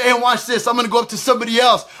didn't see the, and watch this. I'm going to go up to somebody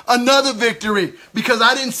else. Another victory. Because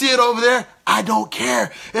I didn't see it over there. I don't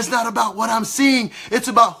care. It's not about what I'm seeing. It's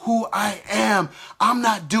about who I am. I'm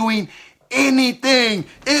not doing anything.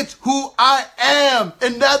 It's who I am.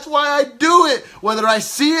 And that's why I do it. Whether I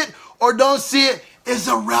see it or don't see it is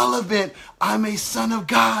irrelevant. I'm a son of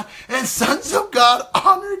God, and sons of God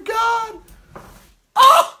honor God.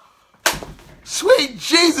 Oh, sweet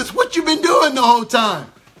Jesus, what you been doing the whole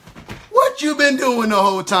time? What you been doing the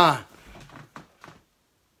whole time?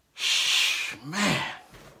 Shh, man.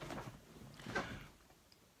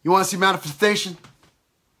 You want to see manifestation?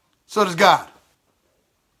 So does God.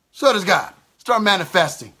 So does God. Start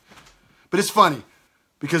manifesting. But it's funny,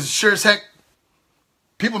 because sure as heck,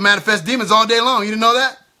 people manifest demons all day long. You didn't know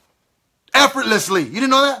that? Effortlessly. You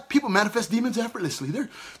didn't know that? People manifest demons effortlessly.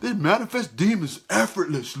 They manifest demons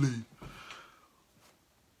effortlessly.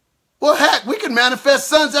 Well, heck, we can manifest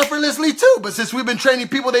sons effortlessly too. But since we've been training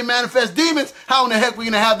people, they manifest demons. How in the heck are we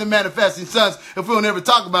going to have them manifesting sons if we don't ever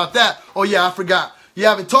talk about that? Oh, yeah, I forgot. You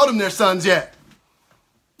haven't told them they're sons yet.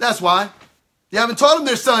 That's why. You haven't told them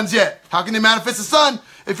they're sons yet. How can they manifest a son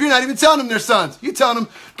If you're not even telling them they're sons, you're telling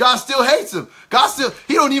them God still hates them.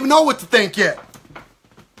 He don't even know what to think yet.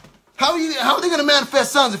 How are they going to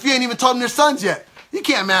manifest sons if you ain't even told them they're sons yet? You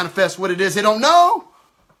can't manifest what it is they don't know.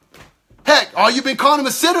 Heck, all you've been calling them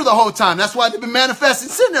a sinner the whole time. That's why they've been manifesting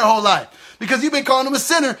sin their whole life. Because you've been calling them a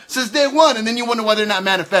sinner since day one, and then you wonder why they're not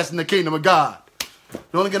manifesting the kingdom of God.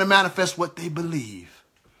 They're only going to manifest what they believe.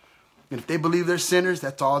 And if they believe they're sinners,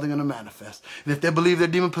 that's all they're going to manifest. And if they believe they're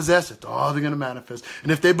demon-possessed, that's all they're going to manifest.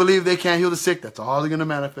 And if they believe they can't heal the sick, that's all they're going to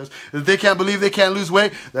manifest. And if they can't believe they can't lose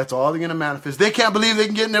weight, that's all they're going to manifest. They can't believe they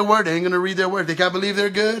can get in their word, they ain't going to read their word. They can't believe they're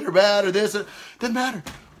good or bad or this. Doesn't matter.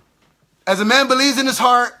 As a man believes in his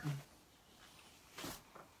heart,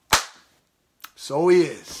 so he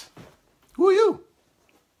is. Who are you?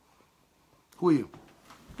 Who are you?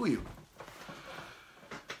 Who are you?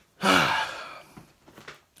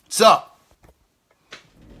 So,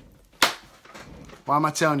 why am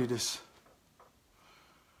I telling you this?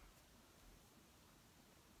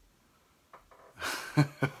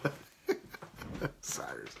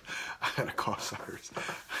 Cyrus. I gotta call Cyrus. I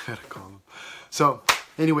gotta call him. So,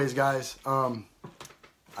 anyways, guys,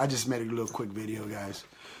 I just made a little quick video, guys.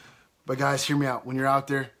 But guys, hear me out. When you're out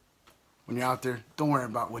there, don't worry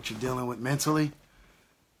about what you're dealing with mentally.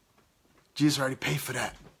 Jesus already paid for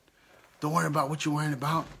that. Don't worry about what you're worrying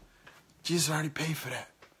about. Jesus already paid for that.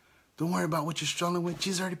 Don't worry about what you're struggling with.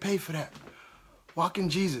 Jesus already paid for that. Walk in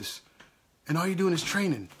Jesus. And all you're doing is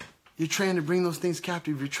training. You're training to bring those things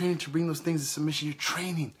captive. You're training to bring those things to submission. You're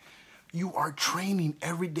training. You are training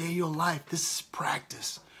every day of your life. This is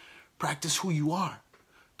practice. Practice who you are.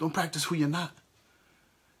 Don't practice who you're not.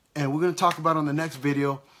 And we're going to talk about on the next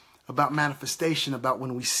video about manifestation, about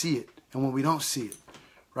when we see it and when we don't see it.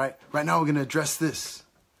 Right? Right now we're going to address this.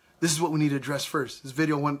 This is what we need to address first. This is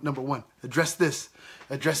video number one. Address this.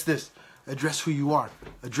 Address this. Address who you are.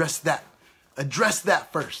 Address that. Address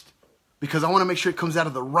that first. Because I want to make sure it comes out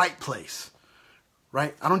of the right place.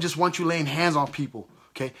 Right? I don't just want you laying hands on people.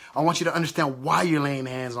 Okay? I want you to understand why you're laying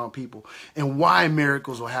hands on people and why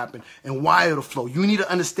miracles will happen and why it'll flow. You need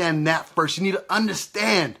to understand that first. You need to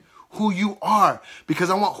understand who you are, because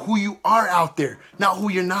I want who you are out there, not who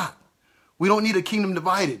you're not. We don't need a kingdom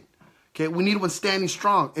divided. Okay? We need one standing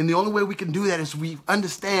strong. And the only way we can do that is we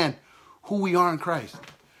understand who we are in Christ.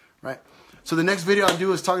 Right? So the next video I'll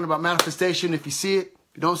do is talking about manifestation. If you see it,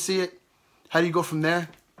 if you don't see it, how do you go from there?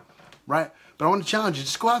 Right? But I want to challenge you.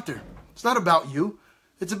 Just go out there. It's not about you.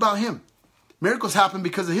 It's about him. Miracles happen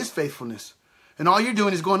because of his faithfulness. And all you're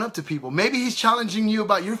doing is going up to people. Maybe he's challenging you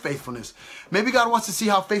about your faithfulness. Maybe God wants to see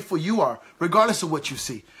how faithful you are, regardless of what you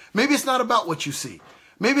see. Maybe it's not about what you see.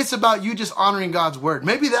 Maybe it's about you just honoring God's word.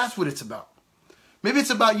 Maybe that's what it's about. Maybe it's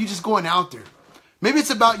about you just going out there. Maybe it's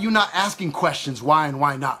about you not asking questions, why and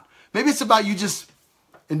why not. Maybe it's about you just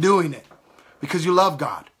doing it because you love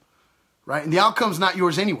God. Right? And the outcome's not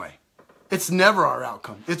yours anyway. It's never our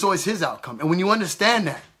outcome. It's always his outcome. And when you understand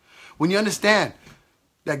that, when you understand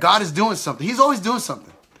that God is doing something, he's always doing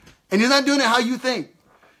something. And he's not doing it how you think.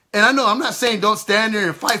 And I know, I'm not saying don't stand there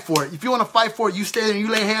and fight for it. If you want to fight for it, you stay there and you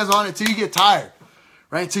lay hands on it until you get tired.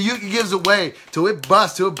 Right? Until it gives away, till it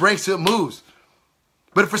busts, till it breaks, till it moves.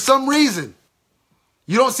 But if for some reason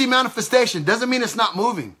you don't see manifestation, doesn't mean it's not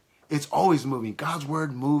moving. It's always moving. God's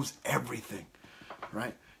word moves everything.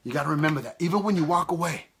 Right? You got to remember that. Even when you walk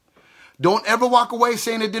away. Don't ever walk away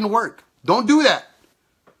saying it didn't work. Don't do that.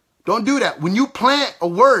 Don't do that. When you plant a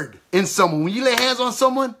word in someone, when you lay hands on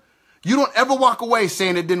someone, you don't ever walk away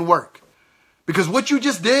saying it didn't work. Because what you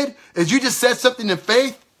just did is you just said something in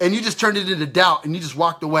faith and you just turned it into doubt and you just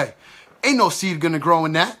walked away. Ain't no seed going to grow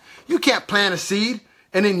in that. You can't plant a seed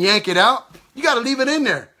and then yank it out. You got to leave it in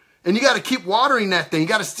there. And you got to keep watering that thing. You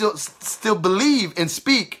got to still believe and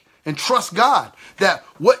speak and trust God that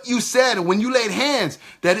what you said and when you laid hands,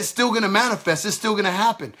 that it's still going to manifest. It's still going to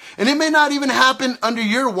happen. And it may not even happen under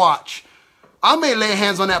your watch. I may lay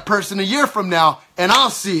hands on that person a year from now and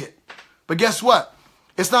I'll see it. But guess what?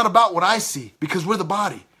 It's not about what I see because we're the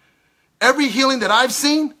body. Every healing that I've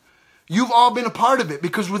seen, you've all been a part of it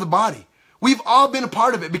because we're the body. We've all been a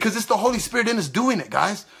part of it because it's the Holy Spirit in us doing it,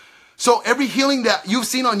 guys. So every healing that you've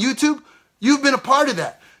seen on YouTube, you've been a part of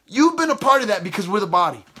that. You've been a part of that because we're the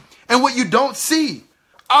body. And what you don't see,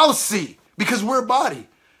 I'll see because we're a body.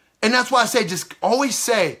 And that's why I say, just always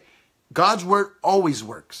say, God's word always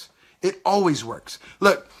works. It always works.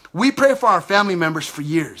 Look, we pray for our family members for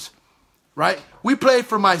years, right? We prayed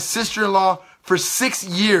for my sister-in-law for 6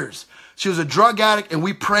 years. She was a drug addict and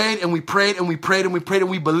we prayed and we prayed and we prayed and we prayed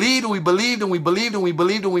and we believed and we believed and we believed and we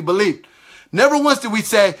believed and we believed. Never once did we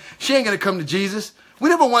say, she ain't going to come to Jesus. We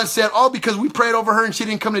never once said, oh, because we prayed over her and she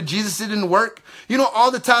didn't come to Jesus, it didn't work. You know,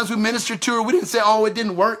 all the times we ministered to her, we didn't say, oh, it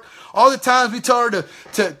didn't work. All the times we told her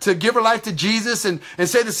to give her life to Jesus and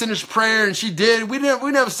say the sinner's prayer, and she did. We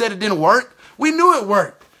never said it didn't work. We knew it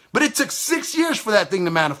worked. But it took 6 years for that thing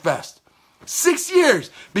to manifest. 6 years,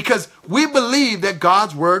 because we believe that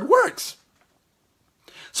God's word works.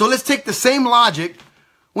 So let's take the same logic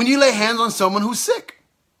when you lay hands on someone who's sick.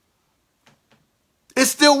 It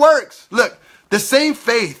still works. Look, the same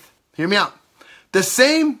faith, hear me out. The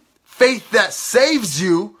same faith that saves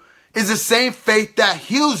you is the same faith that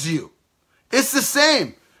heals you. It's the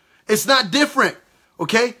same. It's not different,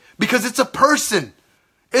 okay? Because it's a person.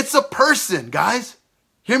 It's a person, guys.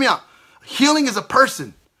 Hear me out. Healing is a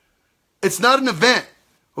person. It's not an event,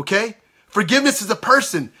 okay? Forgiveness is a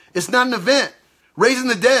person. It's not an event. Raising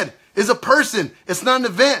the dead is a person. It's not an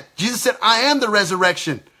event. Jesus said, I am the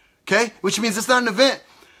resurrection, okay? Which means it's not an event.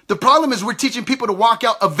 The problem is we're teaching people to walk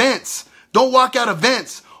out events. Don't walk out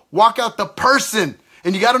events. Walk out the person.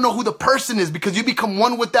 And you got to know who the person is, because you become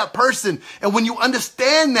one with that person. And when you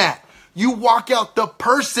understand that, you walk out the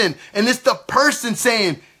person. And it's the person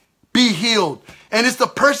saying, be healed. And it's the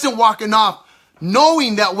person walking off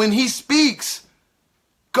knowing that when he speaks,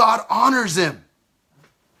 God honors him.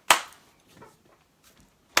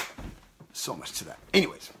 So much to that.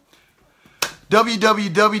 Anyways,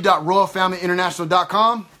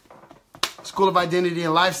 www.royalfamilyinternational.com. School of Identity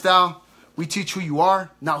and Lifestyle. We teach who you are,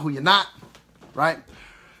 not who you're not, right?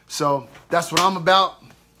 So that's what I'm about.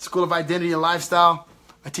 School of Identity and Lifestyle.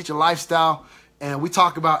 I teach a lifestyle, and we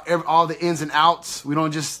talk about all the ins and outs. We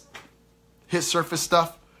don't just hit surface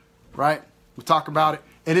stuff, right? We talk about it,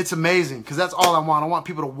 and it's amazing, because that's all I want. I want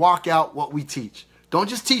people to walk out what we teach. Don't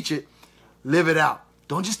just teach it, live it out.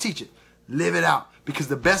 Don't just teach it, live it out, because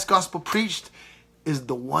the best gospel preached is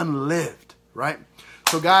the one lived, right?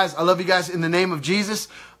 So guys, I love you guys in the name of Jesus.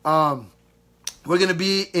 We're going to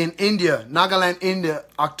be in India, Nagaland, India,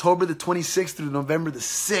 October the 26th through November the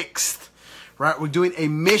 6th, right? We're doing a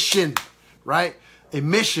mission, right? A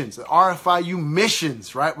missions, the RFIU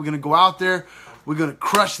missions, right? We're going to go out there. We're going to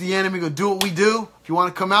crush the enemy. We're going to do what we do. If you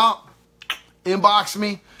want to come out, inbox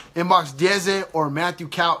me, inbox Diese or Matthew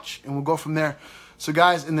Couch, and we'll go from there. So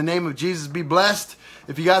guys, in the name of Jesus, be blessed.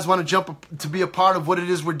 If you guys want to jump to be a part of what it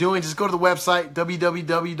is we're doing, just go to the website,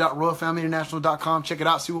 www.royalfamilyinternational.com. Check it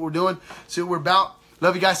out. See what we're doing. See what we're about.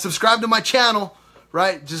 Love you guys. Subscribe to my channel,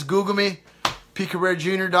 right? Just Google me,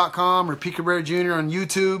 pcabrerajr.com or pcabrera Jr. on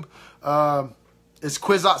YouTube. It's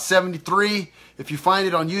Quizot73. If you find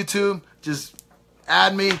it on YouTube, just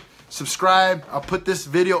add me, subscribe. I'll put this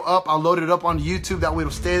video up. I'll load it up on YouTube. That way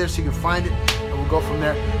it'll stay there so you can find it, and we'll go from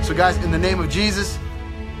there. So guys, in the name of Jesus,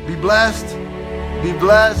 be blessed. Be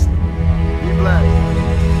blessed. Be blessed.